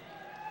Vang.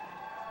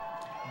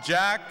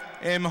 Jack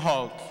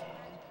Imholt.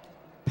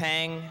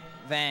 Pang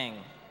Vang.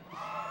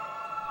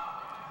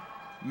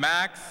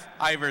 Max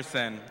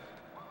Iverson.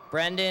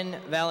 Brendan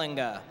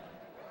Vellinga.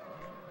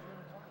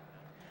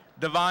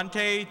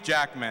 Devontae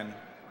Jackman.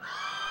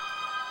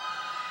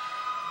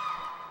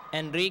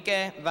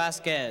 Enrique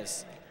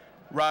Vasquez.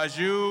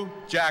 Raju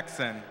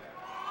Jackson.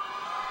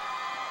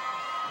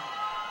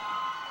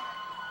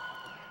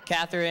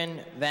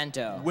 Catherine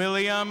Vento.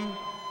 William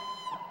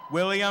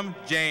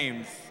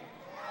James.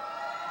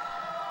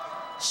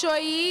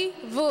 Shoyi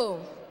Vu.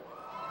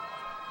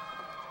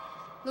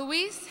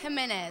 Luis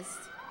Jimenez.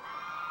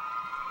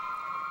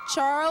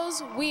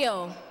 Charles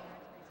Wheel.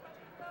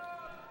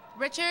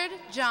 Richard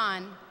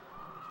John.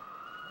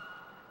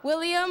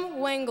 William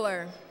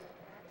Wengler.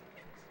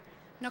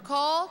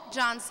 Nicole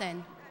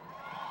Johnson.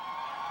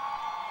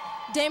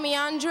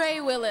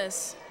 Damiandre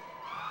Willis.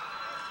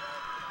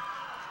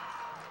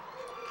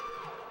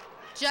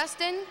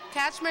 Justin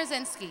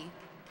Kaczmarzinski.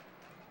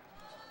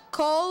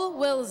 Cole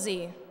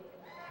Wilsey.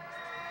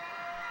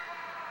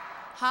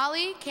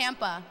 Holly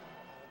Campa.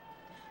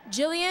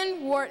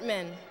 Jillian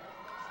Wortman.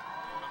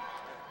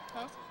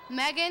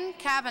 Megan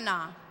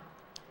Kavanaugh.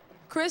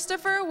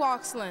 Christopher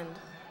Waxland.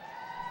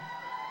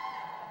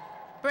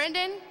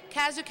 Brendan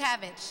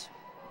Kazukavich.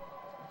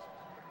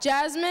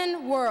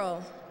 Jasmine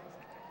Whirl.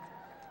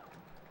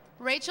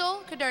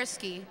 Rachel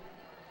Kudersky.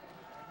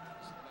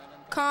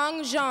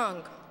 Kong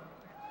Zhang.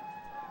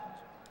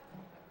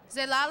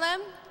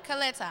 Zelalem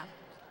Kaleta.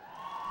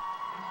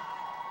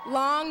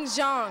 Long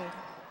Zhang.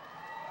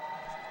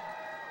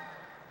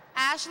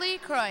 Ashley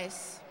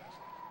Croyce.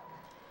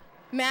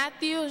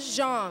 Matthew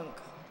Zhang.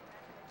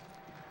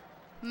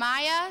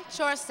 Maya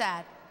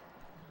Chorstad.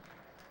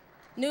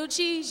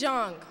 Nuchi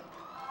Zhang.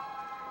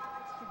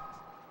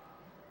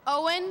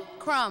 Owen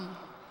Crum.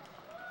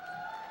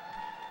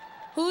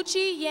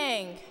 Huchi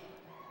Yang.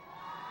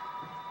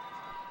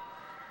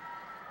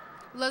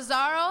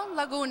 Lazaro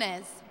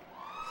Lagunes.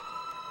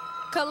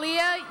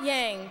 Kalia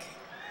Yang.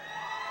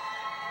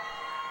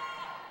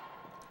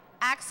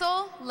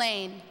 Axel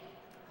Lane.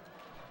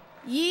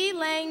 Yi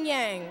Lang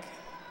Yang.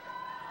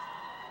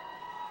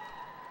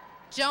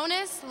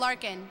 Jonas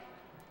Larkin.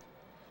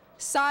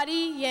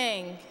 Sadi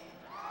Yang.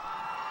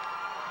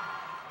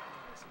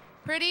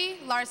 Pretty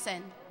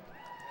Larson.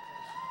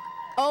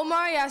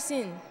 Omar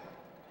Yasin.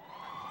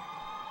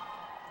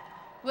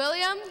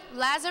 William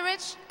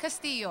Lazarich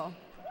Castillo.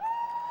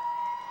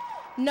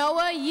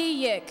 Noah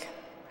Yiyik.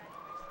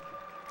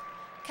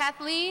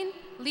 Kathleen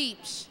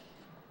Leach.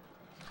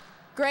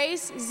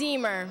 Grace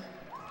Zemer.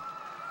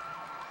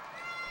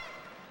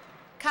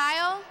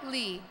 Kyle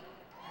Lee.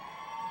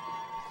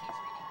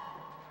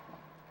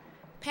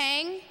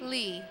 Peng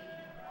Lee.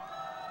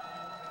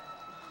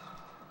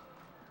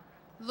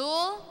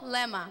 Lul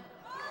Lema.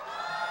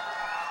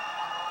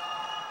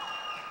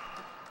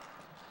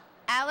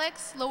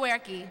 Alex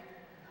Lewerke.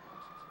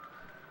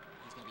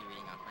 He's going to be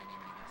reading off my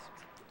name, I guess.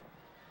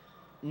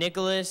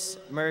 Nicholas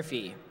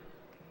Murphy.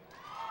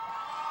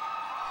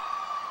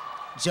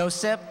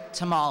 Joseph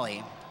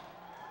Tamale.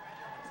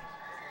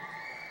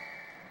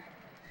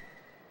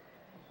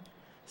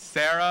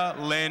 Sarah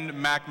Lynn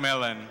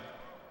Macmillan.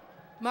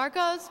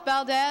 Marcos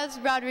Valdez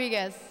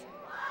Rodriguez.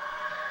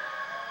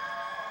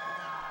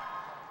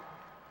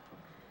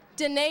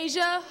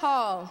 Denasia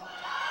Hall.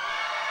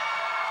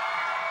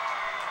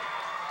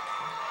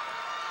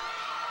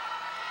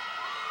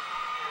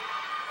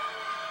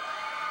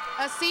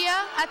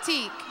 Asia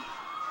Atik.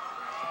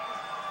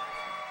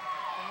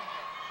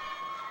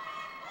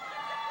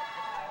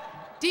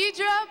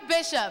 Deidre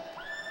Bishop.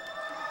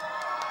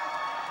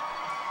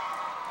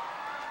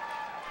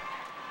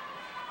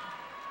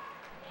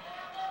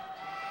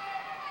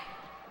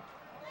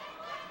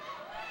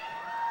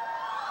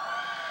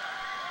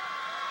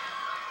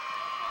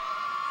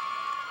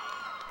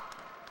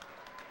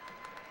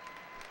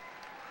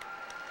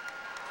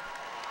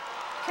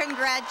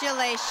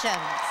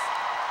 Congratulations.